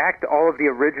went back to all of the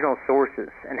original sources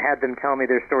and had them tell me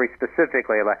their story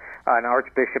specifically, like an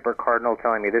archbishop or cardinal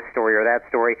telling me this story or that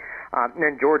story. And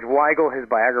then George Weigel, his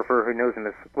biographer, who knows him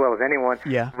as well as anyone,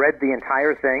 read the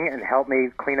entire thing and helped me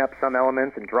clean up some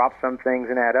elements and drop some things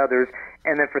and add others.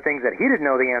 And then for things that he didn't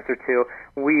know the answer to,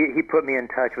 he put me in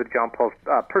touch with John Paul's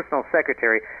personal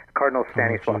secretary, Cardinal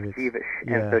Stanislav Dziwisz.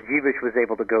 And so Dziwisz was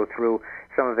able to go through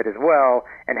some of it as well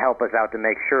and help us out to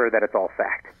make sure that it's all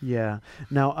fact. Yeah.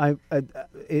 Now,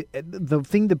 the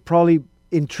thing that probably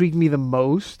intrigued me the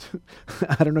most,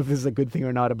 I don't know if this is a good thing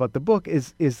or not, about the book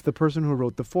is the person who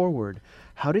wrote the foreword.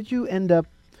 How did you end up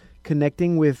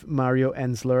connecting with Mario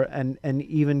Enzler and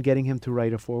even getting him to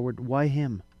write a foreword? Why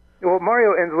him? Well,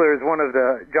 Mario Enzler is one of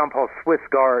the John Paul's Swiss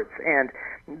guards, and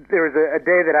there was a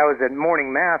day that I was at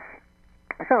morning mass,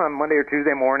 I think on Monday or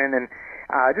Tuesday morning, and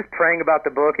just praying about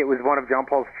the book. It was one of John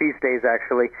Paul's feast days,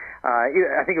 actually. I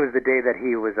think it was the day that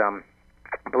he was, I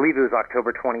believe it was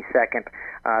October 22nd,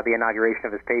 the inauguration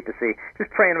of his papacy. Just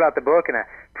praying about the book, and a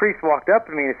priest walked up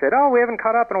to me and he said, "Oh, we haven't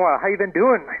caught up in a while. How you been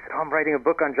doing?" I said, "Oh, I'm writing a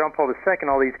book on John Paul II,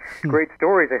 all these great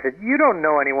stories." I said, "You don't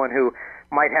know anyone who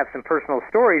might have some personal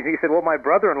stories?" He said, "Well, my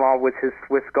brother-in-law was his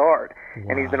Swiss guard,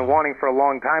 and he's been wanting for a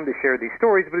long time to share these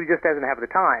stories, but he just doesn't have the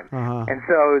time." And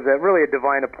so it was really a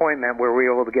divine appointment where we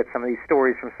were able to get some of these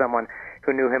stories from someone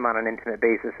who knew him on an intimate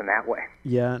basis in that way.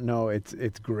 Yeah, no,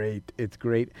 it's great. It's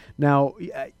great. Now,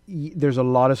 there's a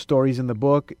lot of stories in the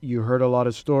book. You heard a lot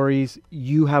of stories.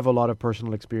 You have a lot of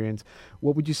personal experience.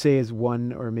 What would you say is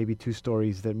one or maybe two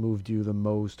stories that moved you the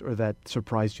most or that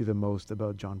surprised you the most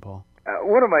about John Paul?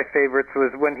 One of my favorites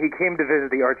was when he came to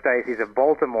visit the Archdiocese of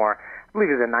Baltimore. I believe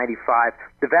it was in '95.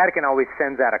 The Vatican always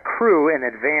sends out a crew in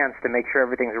advance to make sure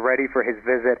everything's ready for his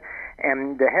visit.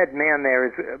 And the head man there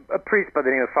is a priest by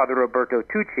the name of Father Roberto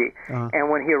Tucci.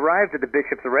 And when he arrived at the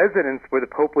bishop's residence where the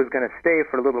Pope was going to stay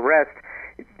for a little rest,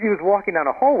 he was walking down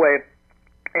a hallway,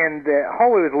 and the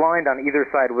hallway was lined on either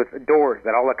side with doors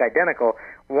that all look identical.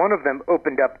 One of them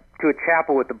opened up to a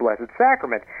chapel with the Blessed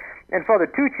Sacrament. And Father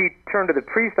Tucci turned to the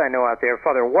priest I know out there,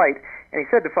 Father White, and he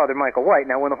said to Father Michael White,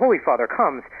 "Now, when the Holy Father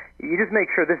comes, you just make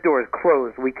sure this door is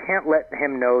closed. We can't let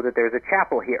him know that there's a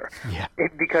chapel here. Yeah.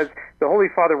 Because the Holy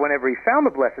Father, whenever he found the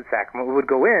Blessed Sacrament, would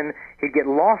go in, he'd get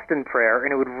lost in prayer,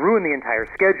 and it would ruin the entire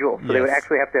schedule. So they would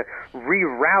actually have to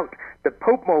reroute the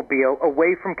Pope Mobile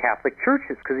away from Catholic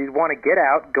churches, because he'd want to get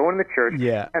out, go in the church,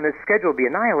 and the schedule would be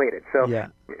annihilated. So,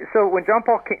 so when John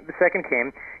Paul II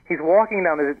came, he's walking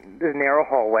down this narrow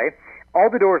hallway. All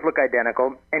the doors look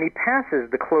identical, and he passes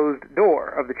the closed door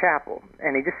of the chapel,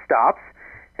 and he just stops,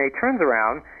 and he turns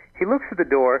around, he looks at the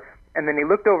door, and then he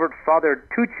looked over at Father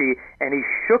Tucci, and he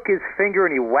shook his finger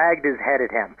and he wagged his head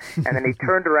at him. And then he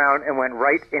turned around and went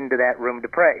right into that room to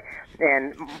pray.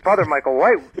 And Father Michael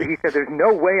White, he said there's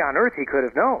no way on earth he could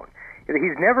have known.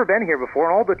 He's never been here before,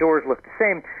 and all the doors looked the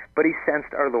same, but he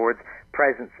sensed our Lord's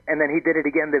presence. And then he did it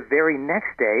again the very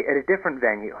next day at a different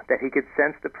venue, that he could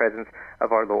sense the presence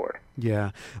of our Lord.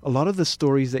 Yeah. A lot of the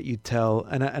stories that you tell,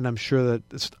 and I'm sure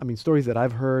that, stories that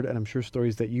I've heard, and I'm sure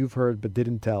stories that you've heard but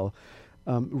didn't tell,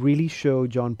 really show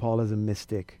John Paul as a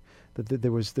mystic, that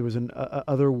there was an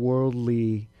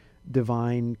otherworldly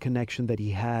divine connection that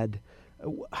he had.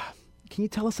 Can you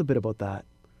tell us a bit about that?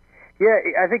 Yeah,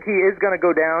 I think he is going to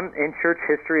go down in church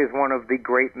history as one of the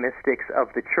great mystics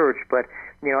of the church, but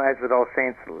as with all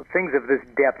saints, things of this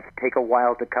depth take a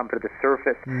while to come to the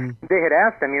surface. They had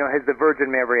asked him, has the Virgin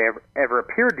Mary ever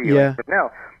appeared to you? Yeah. And he said, no.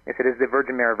 They said, has the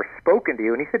Virgin Mary ever spoken to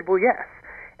you? And he said, well, yes.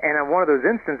 And on one of those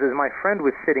instances, my friend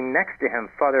was sitting next to him,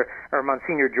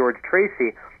 Monsignor George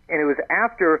Tracy, and it was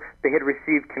after they had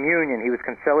received communion. He was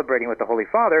celebrating with the Holy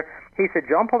Father. He said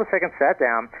John Paul II sat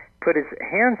down, put his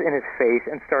hands in his face,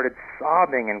 and started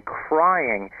sobbing and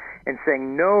crying and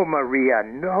saying, "No, Maria,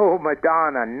 no,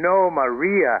 Madonna, no,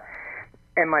 Maria."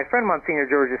 And my friend Monsignor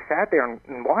George just sat there and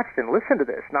watched and listened to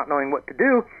this, not knowing what to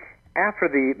do. After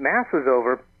the Mass was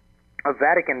over, a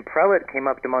Vatican prelate came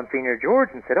up to Monsignor George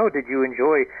and said, "Oh, did you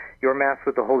enjoy your Mass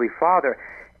with the Holy Father?"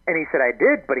 And he said, "I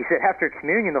did," but he said after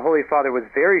communion, the Holy Father was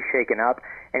very shaken up,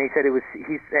 and he said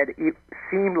it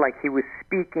seemed like he was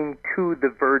speaking to the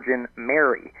Virgin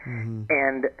Mary.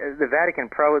 And the Vatican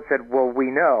prelate said, "Well, we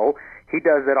know he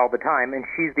does that all the time, and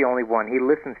she's the only one he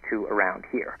listens to around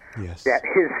here." Yes. That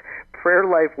his prayer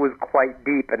life was quite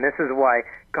deep, and this is why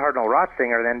Cardinal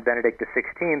Ratzinger, then Benedict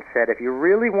XVI, said, if you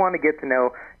really want to get to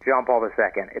know John Paul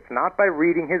II, it's not by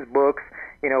reading his books,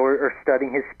 or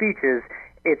studying his speeches.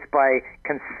 It's by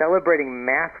celebrating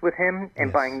Mass with him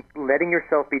and by letting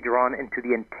yourself be drawn into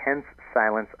the intense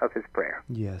silence of his prayer.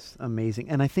 Yes, amazing.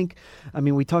 And I think,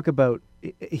 we talk about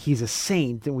he's a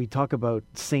saint, and we talk about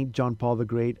Saint John Paul the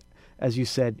Great. As you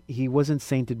said, he wasn't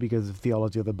sainted because of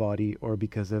theology of the body or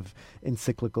because of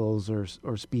encyclicals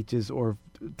or speeches or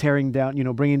tearing down,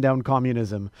 bringing down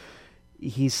communism.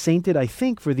 He's sainted, I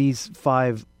think, for these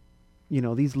 5,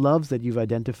 these loves that you've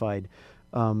identified.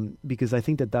 Because I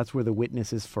think that's where the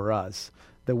witness is for us,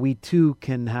 that we too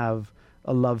can have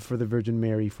a love for the Virgin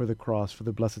Mary, for the cross, for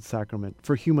the Blessed Sacrament,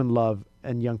 for human love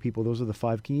and young people. Those are the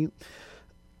 5. Can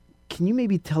you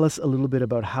maybe tell us a little bit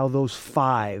about how those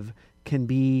 5 can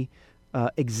be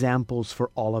examples for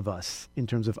all of us in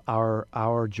terms of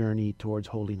our journey towards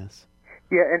holiness?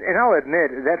 Yeah, and I'll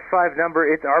admit, that 5 number,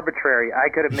 it's arbitrary. I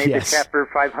could have made the chapter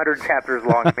 500 chapters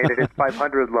long, made it his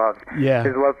 500 loves. Yeah.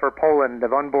 His love for Poland,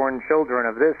 of unborn children,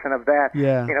 of this and of that.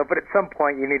 Yeah. But at some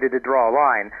point you needed to draw a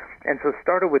line. And so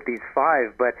started with these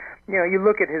 5, but, you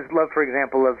look at his love, for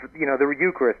example, of, the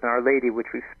Eucharist and Our Lady, which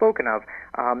we've spoken of,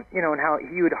 and how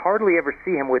you would hardly ever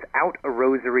see him without a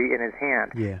rosary in his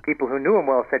hand. Yeah. People who knew him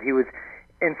well said he was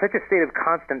in such a state of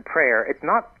constant prayer. It's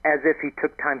not as if he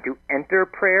took time to enter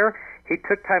prayer. He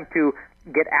took time to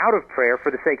get out of prayer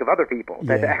for the sake of other people,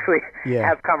 that actually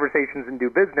have conversations and do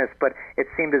business, but it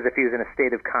seemed as if he was in a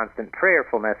state of constant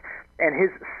prayerfulness. And his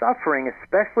suffering,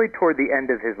 especially toward the end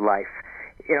of his life,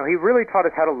 he really taught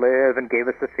us how to live and gave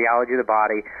us the theology of the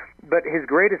body, but his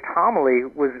greatest homily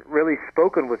was really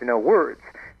spoken with no words,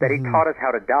 that he taught us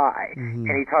how to die,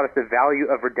 and he taught us the value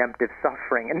of redemptive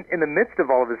suffering. And in the midst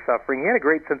of all of his suffering, he had a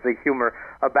great sense of humor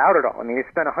about it all. He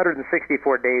spent 164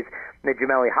 days in the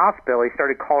Gemelli Hospital. He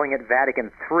started calling it Vatican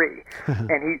III.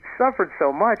 And he suffered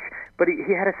so much, but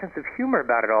he had a sense of humor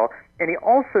about it all. And he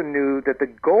also knew that the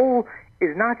goal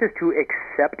is not just to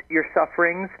accept your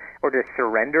sufferings or to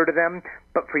surrender to them,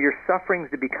 but for your sufferings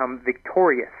to become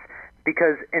victorious.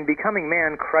 Because in becoming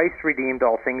man, Christ redeemed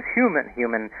all things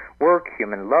human work,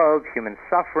 human love, human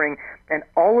suffering, and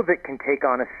all of it can take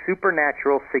on a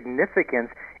supernatural significance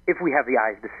if we have the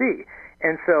eyes to see.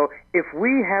 And so if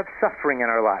we have suffering in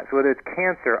our lives, whether it's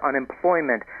cancer,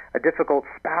 unemployment, a difficult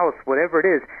spouse, whatever it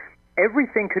is,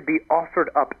 everything could be offered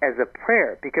up as a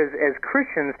prayer, because as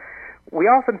Christians, We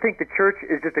often think the church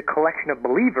is just a collection of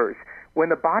believers, when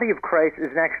the body of Christ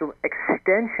is an actual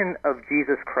extension of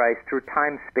Jesus Christ through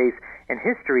time, space, and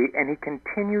history, and he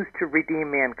continues to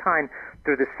redeem mankind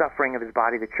through the suffering of his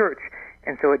body, the church.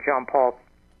 And so what John Paul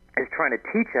is trying to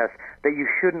teach us, that you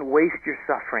shouldn't waste your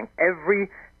suffering. Every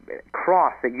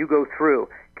cross that you go through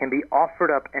can be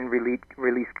offered up and release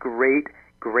great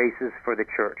graces for the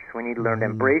church. So we need to learn to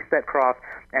embrace that cross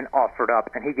and offer it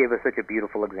up. And he gave us such a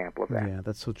beautiful example of that. Yeah,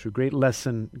 that's so true. Great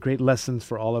lessons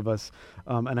for all of us.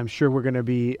 And I'm sure we're going to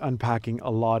be unpacking a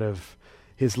lot of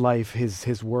his life,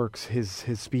 his works, his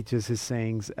speeches, his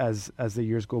sayings as the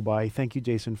years go by. Thank you,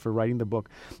 Jason, for writing the book.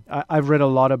 I've read a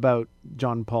lot about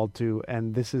John Paul too,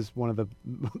 and this is one of the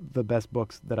best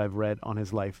books that I've read on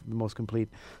his life, the most complete.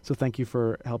 So thank you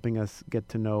for helping us get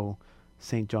to know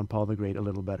St. John Paul the Great a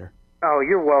little better. Oh,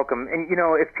 you're welcome. And,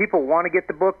 if people want to get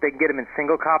the book, they can get them in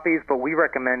single copies, but we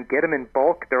recommend get them in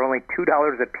bulk. They're only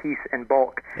 $2 a piece in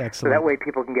bulk. Excellent. So that way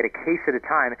people can get a case at a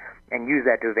time and use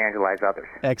that to evangelize others.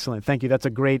 Excellent. Thank you. That's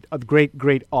a great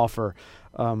offer.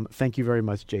 Thank you very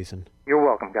much, Jason. You're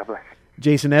welcome. God bless.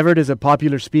 Jason Evert is a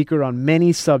popular speaker on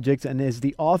many subjects and is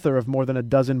the author of more than a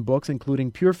dozen books,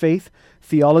 including Pure Faith,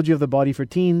 Theology of the Body for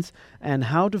Teens, and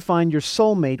How to Find Your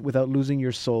Soulmate Without Losing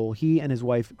Your Soul. He and his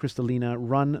wife, Kristalina,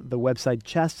 run the website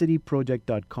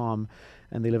chastityproject.com,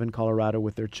 and they live in Colorado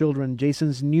with their children.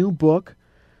 Jason's new book,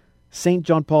 St.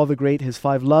 John Paul the Great, His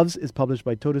Five Loves, is published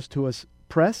by Totus Tuus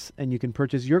Press, and you can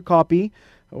purchase your copy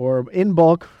or in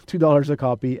bulk, $2 a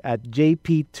copy at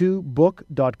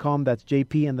jp2book.com. That's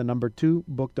JP and the number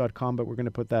 2book.com, but we're going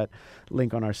to put that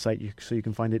link on our site so you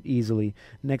can find it easily.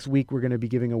 Next week, we're going to be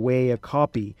giving away a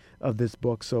copy of this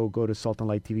book, so go to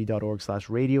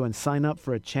saltandlighttv.org/radio and sign up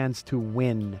for a chance to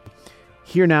win.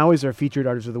 Here now is our featured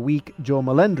artist of the week, Joe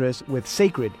Melendres, with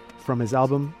Sacred from his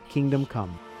album Kingdom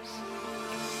Come.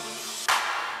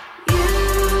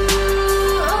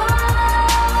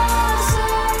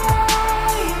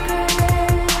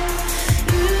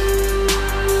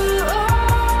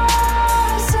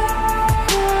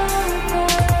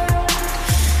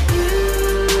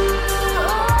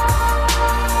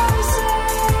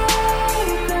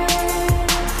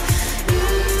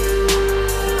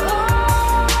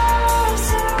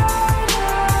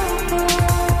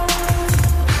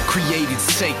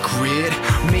 Sacred,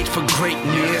 made for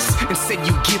greatness, and said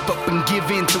you give up and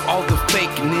give in to all the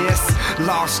fakeness.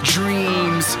 Lost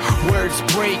dreams, words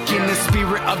breaking the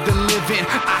spirit of the living.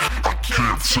 I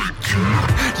can't take you.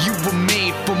 You were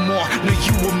made for more. No,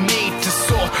 you were made to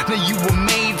soar. No, you were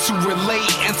made to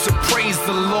relate and to praise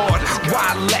the Lord.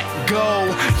 Why let go?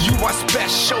 You are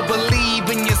special.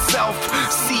 Believe in yourself.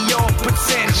 See your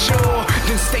potential.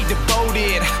 Then stay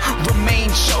devoted. Remain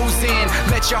chosen.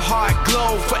 Let your heart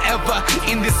glow forever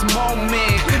in this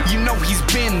moment. You know he's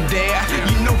been there.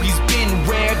 You know he's been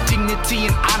where dignity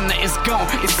and honor is gone.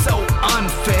 It's so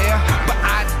unfair, but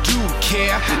I do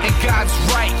care. And God's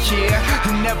right here.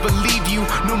 He'll never leave you,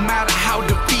 no matter how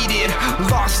defeated,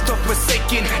 lost or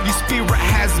forsaken. Your spirit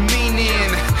has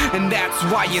meaning, and that's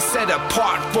why you're set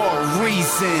apart for a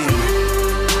reason.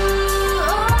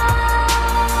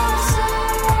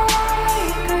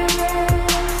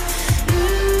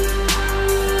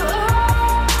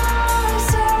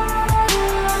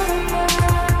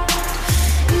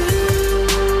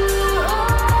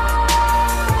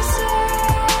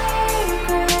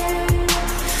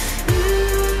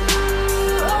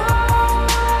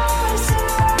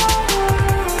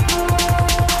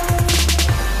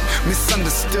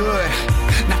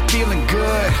 Not feeling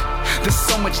good. There's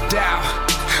so much doubt.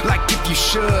 Like if you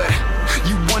should,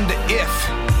 you wonder if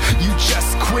you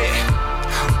just quit.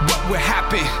 What will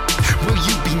happen? Will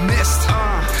you be missed?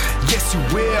 Yes, you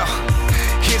will.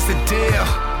 Here's the deal.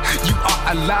 You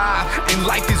are alive, and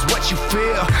life is what you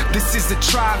feel. This is a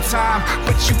trying time,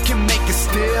 but you can make it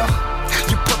still.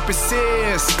 Your purpose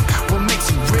is what makes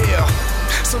you real.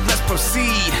 So let's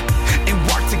proceed and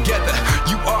work together.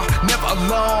 You are never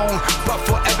alone, but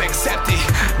forever accepted.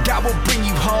 God will bring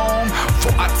you home,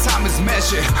 for our time is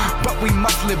measured. But we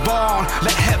must live on,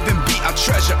 let heaven be our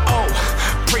treasure. Oh,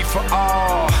 pray for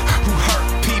all who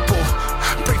hurt people.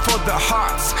 Pray for their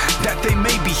hearts, that they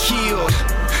may be healed.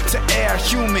 To err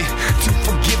human, to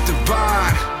forgive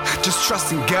divine. Just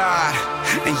trust in God,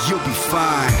 and you'll be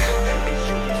fine.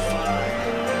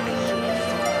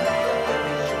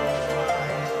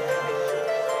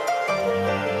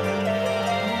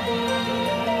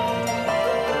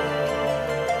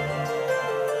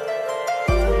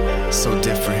 So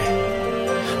different,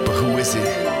 but who is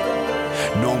it?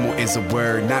 Normal is a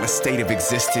word, not a state of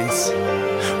existence.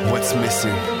 What's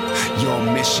missing? Your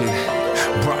mission,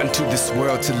 brought into this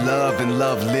world to love and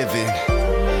love living.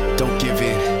 Don't give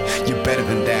in, you're better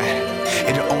than that.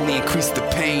 It'll only increase the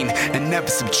pain and never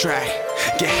subtract.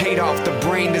 Get hate off the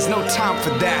brain, there's no time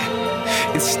for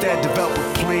that. Instead, develop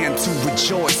a plan to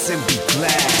rejoice and be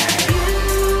glad.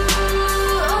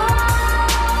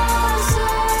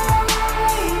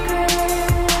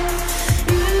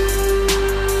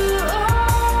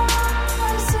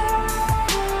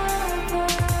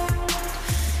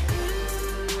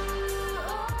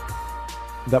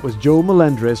 That was Joe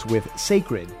Melendres with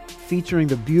Sacred, featuring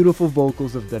the beautiful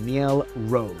vocals of Danielle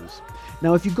Rose.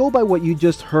 Now, if you go by what you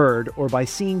just heard or by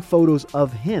seeing photos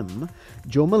of him,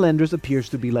 Joe Melendres appears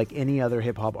to be like any other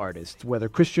hip-hop artist, whether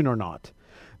Christian or not.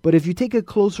 But if you take a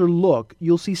closer look,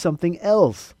 you'll see something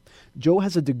else. Joe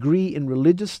has a degree in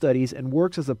religious studies and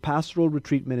works as a pastoral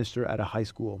retreat minister at a high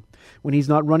school. When he's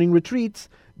not running retreats,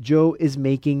 Joe is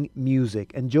making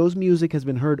music, and Joe's music has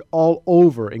been heard all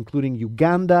over, including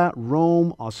Uganda,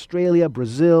 Rome, Australia,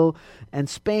 Brazil, and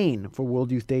Spain for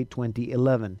World Youth Day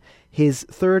 2011. His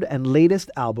third and latest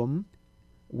album,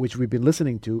 which we've been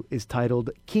listening to, is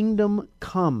titled Kingdom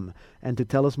Come. And to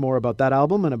tell us more about that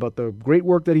album and about the great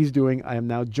work that he's doing, I am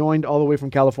now joined all the way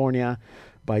from California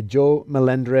by Joe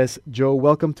Melendres. Joe,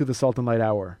 welcome to the Salt and Light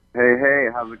Hour. Hey,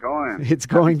 how's it going? It's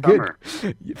going Happy good.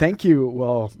 Summer. Thank you.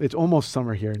 Well, it's almost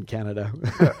summer here in Canada.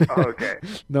 Oh, okay.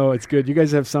 No, it's good. You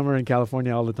guys have summer in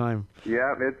California all the time.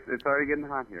 Yeah, it's already getting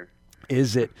hot here.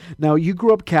 Is it? Now, you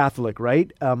grew up Catholic,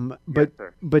 right? Yes,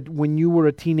 sir. But when you were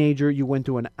a teenager, you went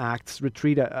to an Acts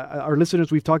retreat. Our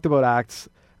listeners, we've talked about Acts,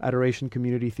 Adoration,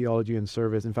 Community, Theology, and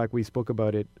Service. In fact, we spoke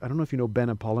about it. I don't know if you know Ben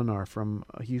Apolinar from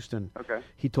Houston. Okay.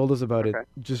 He told us about it Okay.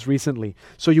 just recently.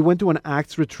 So you went to an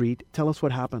Acts retreat. Tell us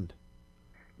what happened.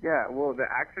 Yeah, well, the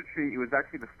Acts retreat, it was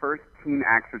actually the first teen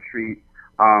Acts retreat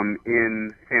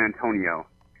in San Antonio.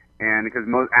 And because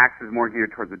most Acts is more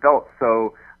geared towards adults.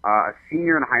 So a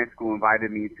senior in high school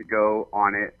invited me to go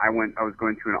on it. I was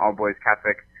going to an all-boys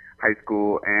Catholic high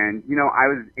school, and, I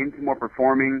was into more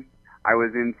performing. I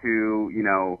was into,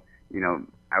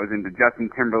 I was into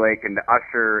Justin Timberlake and the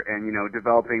Usher and,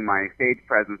 developing my stage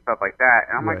presence, stuff like that.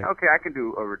 And I'm like, okay, I can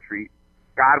do a retreat.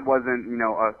 God wasn't,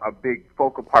 a big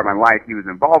focal part of my life. He was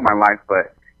involved in my life,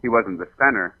 but he wasn't the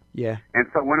center. Yeah. And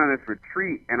so I went on this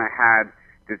retreat, and I had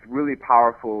this really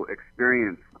powerful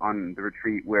experience on the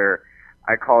retreat where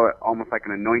I call it almost like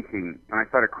an anointing. And I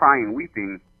started crying and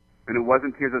weeping, and it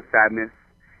wasn't tears of sadness.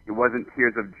 It wasn't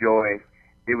tears of joy.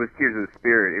 It was tears of the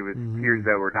Spirit. It was tears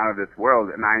that were not of this world.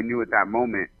 And I knew at that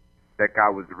moment that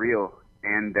God was real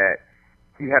and that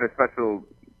he had a special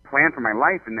plan for my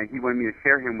life and that he wanted me to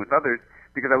share him with others,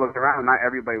 because I looked around and not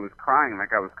everybody was crying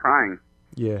like I was crying.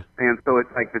 Yeah. And so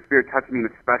it's like the Spirit touched me in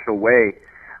a special way.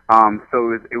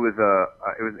 So it was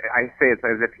I say it's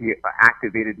as if he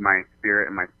activated my spirit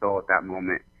and my soul at that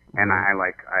moment. And I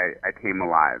came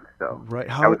alive. So right.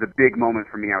 That was a big moment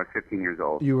for me. I was 15 years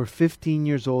old. You were 15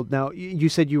 years old. Now, you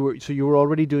said you were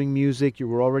already doing music. You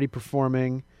were already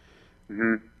performing.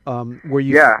 Mm-hmm. Were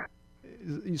you? Yeah.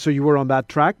 So you were on that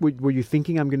track. Were you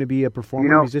thinking I'm going to be a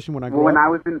performer, musician when I grow up? When I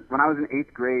was in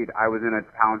 8th grade, I was in a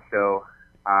talent show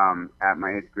at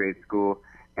my 8th grade school,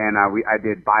 and I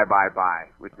did Bye Bye Bye,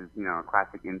 which is a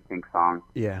classic NSYNC song.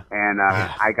 Yeah. And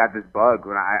I got this bug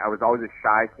when I was always a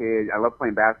shy kid. I loved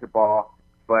playing basketball,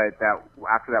 but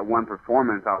after that one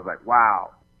performance, I was like,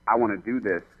 wow, I want to do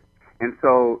this. And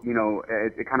so,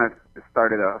 it kind of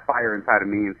started a fire inside of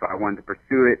me, and so I wanted to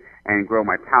pursue it and grow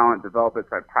my talent, develop it.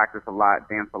 So I practiced a lot,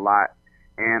 danced a lot,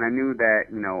 and I knew that,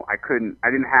 I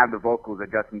didn't have the vocals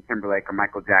that Justin Timberlake or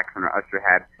Michael Jackson or Usher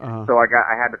had. So I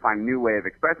had to find a new way of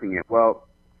expressing it. Well,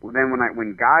 then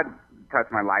when God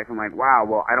touched my life, I'm like, wow,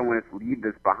 well, I don't want to leave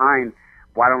this behind.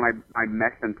 Why don't I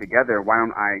mesh them together? Why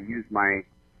don't I use my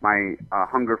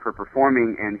hunger for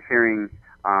performing and sharing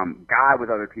God with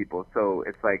other people? So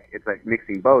it's like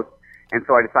mixing both. And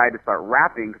so I decided to start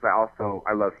rapping because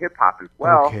I love hip hop as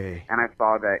well. Okay. And I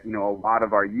saw that, a lot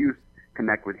of our youth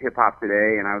connect with hip hop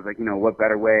today. And I was like, what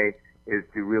better way is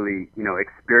to really,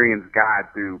 experience God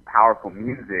through powerful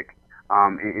music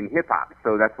in hip hop.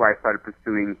 So that's why I started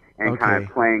pursuing and kind of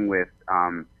playing with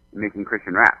making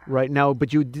Christian rap. Right now, but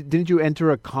didn't you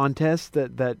enter a contest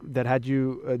that had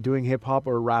you doing hip hop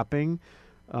or rapping?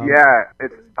 Yeah,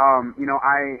 it's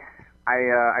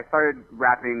I started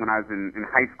rapping when I was in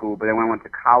high school, but then when I went to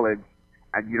college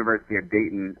at University of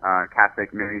Dayton,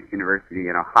 Catholic Mary's University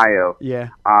in Ohio,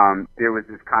 there was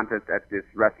this contest at this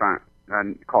restaurant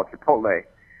called Chipotle.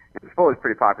 And Chipotle is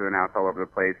pretty popular now; it's all over the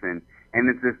place, and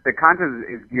the contest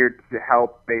is geared to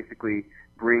help basically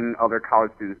bring other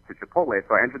college students to Chipotle.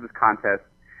 So I entered this contest,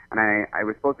 and I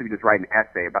was supposed to be just write an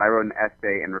essay, but I wrote an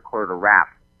essay and recorded a rap.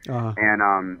 And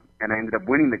I ended up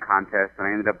winning the contest, and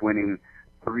I ended up winning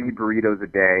 3 burritos a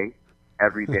day,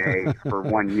 every day for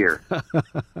 1 year.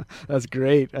 That's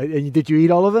great. And did you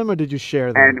eat all of them, or did you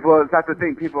share them? And well, that's the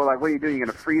thing. People are like, "What are you doing? You're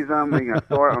gonna freeze them? Are you gonna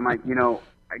store them?" I'm like,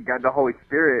 I got the Holy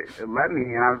Spirit led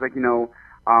me, and I was like,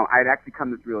 I'd actually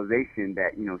come to this realization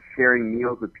that sharing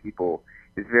meals with people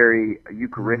is very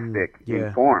Eucharistic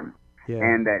in form. Yeah.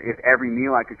 And that if every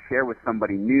meal I could share with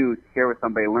somebody new, share with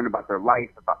somebody, learn about their life,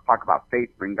 talk about faith,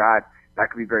 bring God,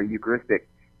 that could be very Eucharistic.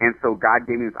 And so God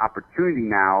gave me this opportunity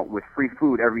now with free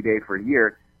food every day for a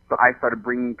year. So I started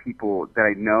bringing people that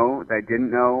I know, that I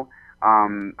didn't know.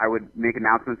 I would make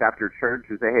announcements after church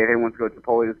and say, hey, if anyone wants to go to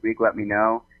Chipotle this week, let me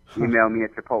know. Email me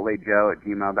at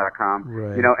chipotlejoe@gmail.com.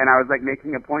 Right. And I was like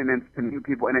making appointments to new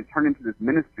people, and it turned into this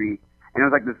ministry. And it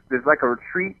was like there's like a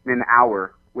retreat in an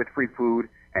hour with free food,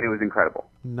 and it was incredible.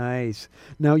 Nice.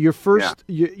 Now, your first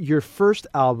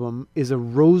album is a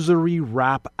rosary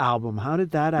rap album. How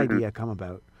did that idea come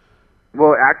about?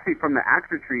 Well, actually, from the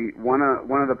Acts retreat, one of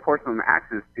the portions of the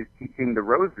Acts is teaching the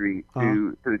rosary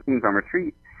to the teens on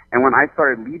retreat. And when I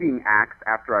started leading Acts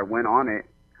after I went on it,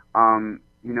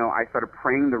 I started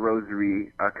praying the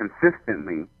rosary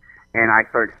consistently, and I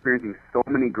started experiencing so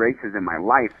many graces in my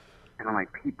life. And I'm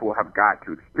like, people have got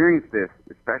to experience this,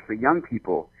 especially young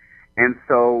people. And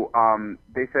so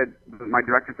they said, my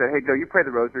director said, hey, Joe, you pray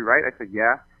the rosary, right? I said,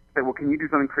 yeah. He said, well, can you do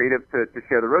something creative to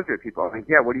share the rosary with people? I'm like,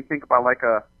 yeah, what do you think about like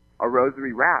a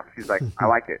rosary rap? She's like, I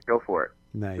like it. Go for it.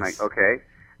 Nice. I'm like, okay.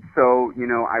 So,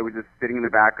 I was just sitting in the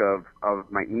back of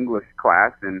my English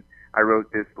class, and I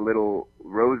wrote this little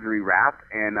rosary rap,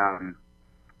 and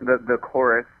the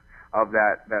chorus of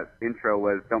that intro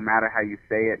was, don't matter how you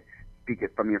say it, speak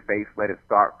it from your face, let it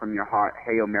start from your heart,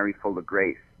 Hail Mary, full of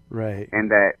grace. Right.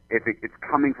 And that if it's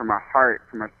coming from our heart,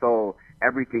 from our soul,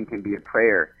 everything can be a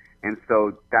prayer. And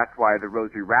so that's why the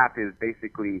rosary rap is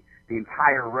basically the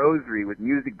entire rosary with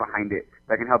music behind it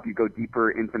that can help you go deeper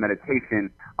into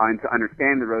meditation and to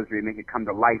understand the rosary and make it come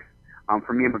to life.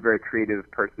 For me, I'm a very creative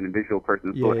person and visual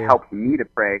person, so it helps me to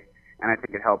pray, and I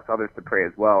think it helps others to pray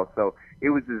as well. So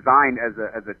it was designed as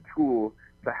a tool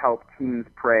to help teens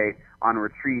pray on a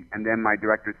retreat, and then my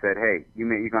director said, hey,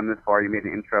 you've gone this far, you made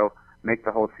an intro, make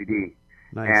the whole CD.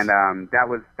 Nice. And that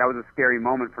was a scary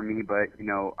moment for me, but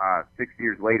 6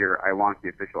 years later, I launched the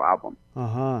official album.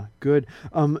 Good.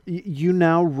 You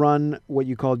now run what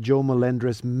you call Joe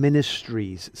Melendres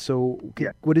Ministries. So,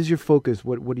 what is your focus?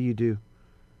 What do you do?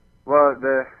 Well,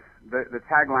 the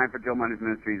tagline for Joe Melendres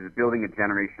Ministries is building a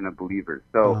generation of believers.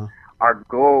 So our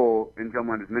goal in Joe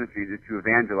Melendres Ministries is to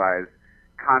evangelize,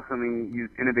 constantly use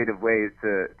innovative ways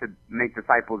to make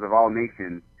disciples of all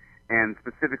nations. And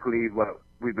specifically what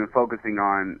we've been focusing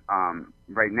on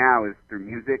right now is through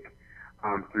music,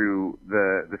 through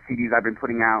the CDs I've been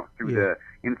putting out, through the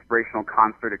inspirational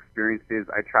concert experiences.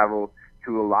 I travel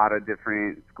to a lot of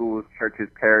different schools, churches,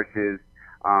 parishes,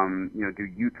 do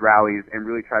youth rallies, and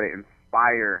really try to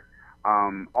inspire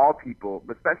all people,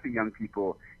 but especially young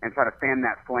people, and try to fan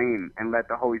that flame and let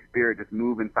the Holy Spirit just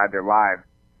move inside their lives.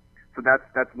 So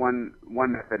that's one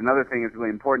method. Another thing is really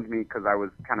important to me because I was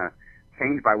kind of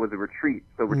changed by was a retreat.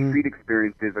 So retreat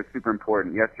experiences are super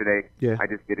important. Yesterday, I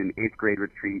just did an 8th grade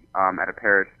retreat at a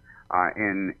parish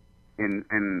in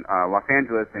Los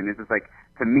Angeles, and it's just like,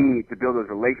 to me, to build those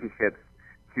relationships,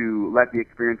 to let the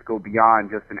experience go beyond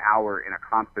just an hour in a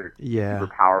concert, super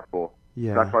powerful.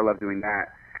 So that's why I love doing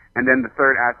that. And then the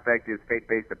third aspect is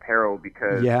faith-based apparel,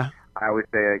 because I always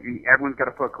say, everyone's got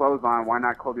to put clothes on. Why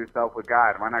not clothe yourself with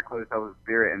God? Why not clothe yourself with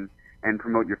Spirit and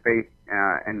promote your faith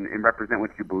and represent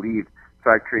what you believe? So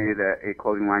I created a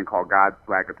clothing line called God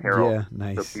Swag Apparel,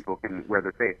 so people can wear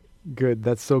their faith. Good.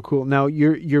 That's so cool. Now,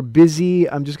 you're busy.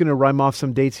 I'm just going to rhyme off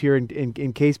some dates here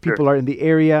in case people are in the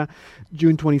area.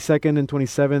 June 22nd and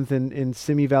 27th in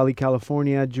Simi Valley,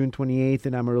 California. June 28th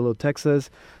in Amarillo, Texas.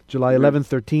 July 11th,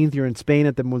 13th, you're in Spain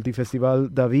at the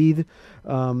Multifestival David.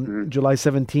 July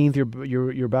 17th,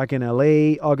 you're back in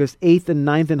LA. August 8th and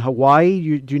 9th in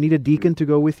Hawaii. Do you need a deacon to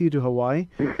go with you to Hawaii?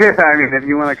 Yeah, I mean, if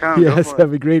you want to come, yes,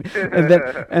 that'd be great.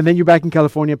 And then you're back in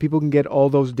California. People can get all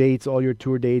those dates, all your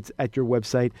tour dates at your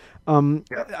website.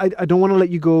 I don't want to let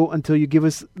you go until you give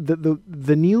us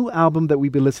the new album that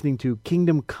we've been listening to,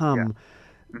 Kingdom Come.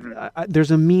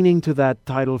 There's a meaning to that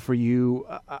title for you.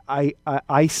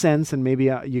 I sense, and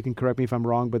maybe you can correct me if I'm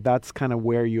wrong, but that's kind of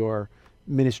where your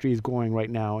ministry is going right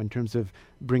now in terms of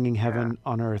bringing heaven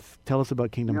on earth. Tell us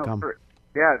about Kingdom Come.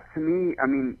 To me, I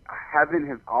mean, heaven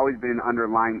has always been an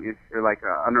underlying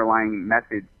underlying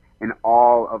message in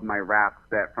all of my raps.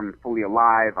 That from Fully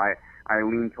Alive, I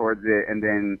lean towards it, and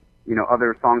then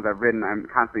other songs I've written, I'm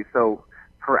constantly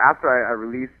after I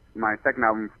released my second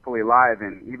album, Fully Alive,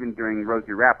 and even during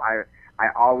Rosary Rap, I I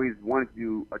always wanted to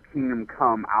do a Kingdom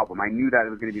Come album. I knew that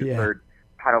it was going to be the third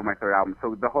title of my third album.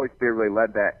 So the Holy Spirit really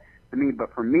led that to me.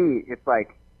 But for me, it's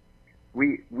like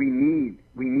we need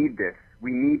this.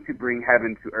 We need to bring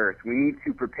heaven to earth. We need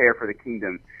to prepare for the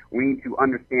kingdom. We need to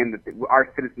understand that our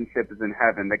citizenship is in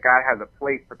heaven, that God has a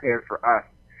place prepared for us,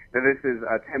 that this is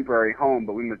a temporary home,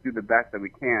 but we must do the best that we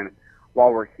can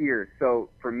while we're here. So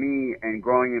for me, and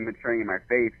growing and maturing in my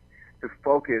faith, to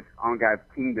focus on God's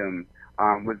kingdom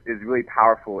is really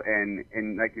powerful, and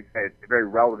like you said, it's very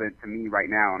relevant to me right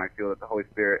now, and I feel that the Holy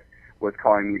Spirit was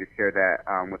calling me to share that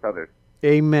with others.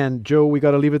 Amen. Joe, we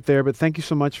got to leave it there, but thank you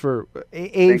so much for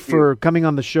coming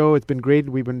on the show. It's been great.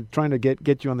 We've been trying to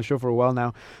get you on the show for a while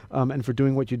now, and for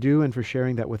doing what you do and for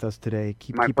sharing that with us today.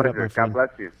 Keep it up, my friend. God bless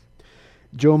you.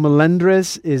 Joe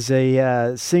Melendres is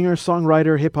a singer,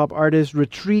 songwriter, hip-hop artist,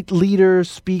 retreat leader,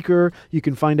 speaker. You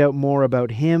can find out more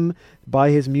about him, buy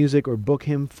his music, or book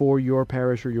him for your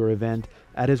parish or your event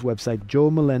at his website,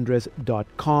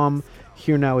 joemelendres.com.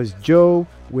 Here now is Joe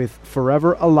with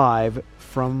Forever Alive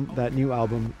from that new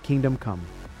album, Kingdom Come.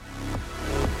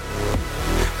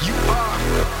 You are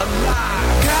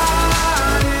alive.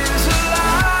 God is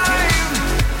alive.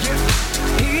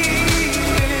 He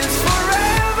is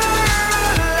forever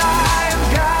alive.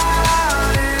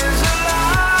 God is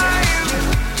alive.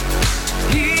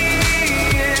 He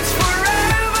is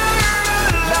forever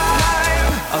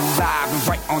alive. Alive and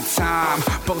right on time,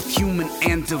 both human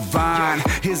and divine.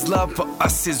 His love for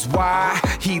us is why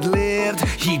he lived,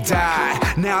 he died.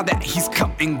 Now that he's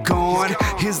come and gone,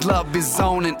 his love is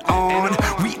on and on.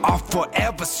 We are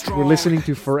forever strong. We're listening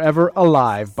to Forever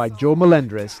Alive by Joe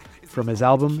Melendres from his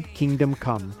album Kingdom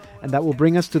Come. And that will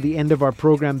bring us to the end of our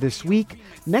program this week.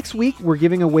 Next week, we're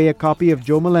giving away a copy of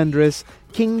Joe Melendres'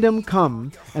 Kingdom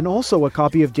Come, and also a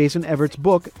copy of Jason Everett's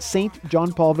book, St.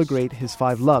 John Paul the Great, His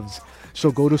Five Loves. So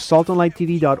go to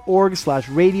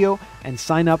saltandlighttv.org/radio and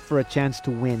sign up for a chance to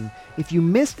win. If you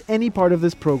missed any part of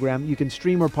this program, you can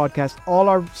stream or podcast all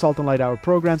our Salt and Light Hour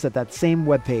programs at that same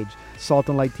webpage,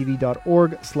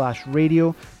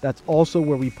 saltandlighttv.org/radio. That's also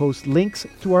where we post links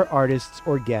to our artists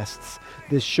or guests.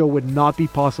 This show would not be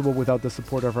possible without the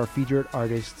support of our featured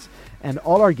artists and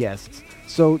all our guests.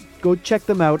 So go check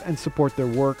them out and support their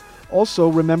work. Also,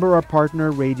 remember our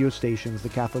partner radio stations, the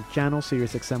Catholic Channel,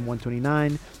 Sirius XM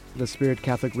 129, the Spirit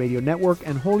Catholic Radio Network,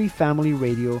 and Holy Family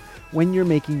Radio when you're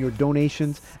making your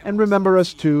donations. And remember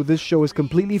us too, this show is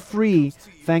completely free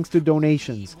thanks to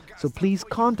donations. So please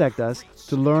contact us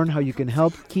to learn how you can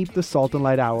help keep the Salt and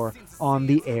Light Hour on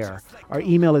the air. Our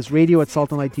email is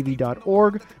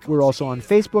radio@saltandlighttv.org. We're also on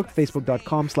Facebook,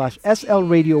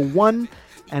 facebook.com/slradio1.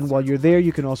 And while you're there,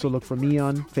 you can also look for me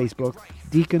on Facebook,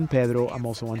 Deacon Pedro. I'm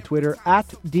also on Twitter,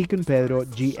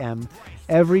 @DeaconPedroGM.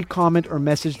 Every comment or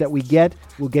message that we get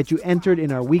will get you entered in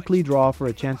our weekly draw for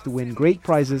a chance to win great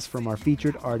prizes from our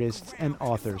featured artists and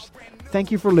authors.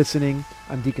 Thank you for listening.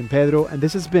 I'm Deacon Pedro, and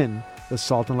this has been the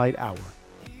Salt and Light Hour.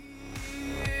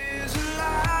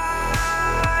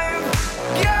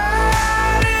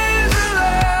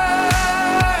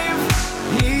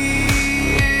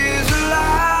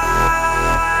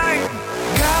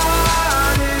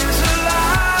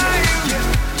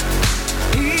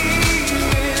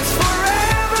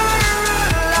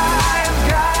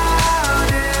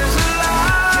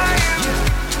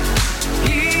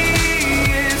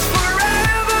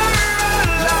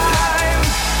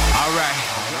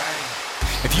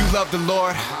 Love the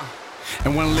Lord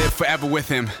and want to live forever with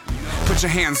him, put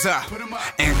your hands up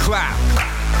and clap.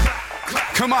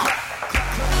 Come on,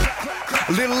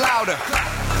 a little louder.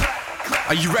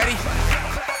 Are you ready?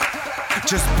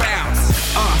 Just bounce.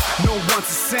 No one's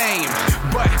the same,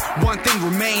 but one thing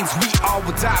remains. We all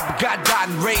will die, but God died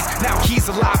and raised. Now he's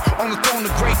alive on the throne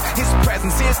of grace. His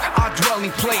presence is our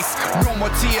dwelling place. No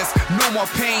more tears, no more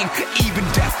pain. Even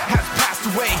death has passed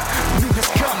away. New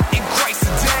has come.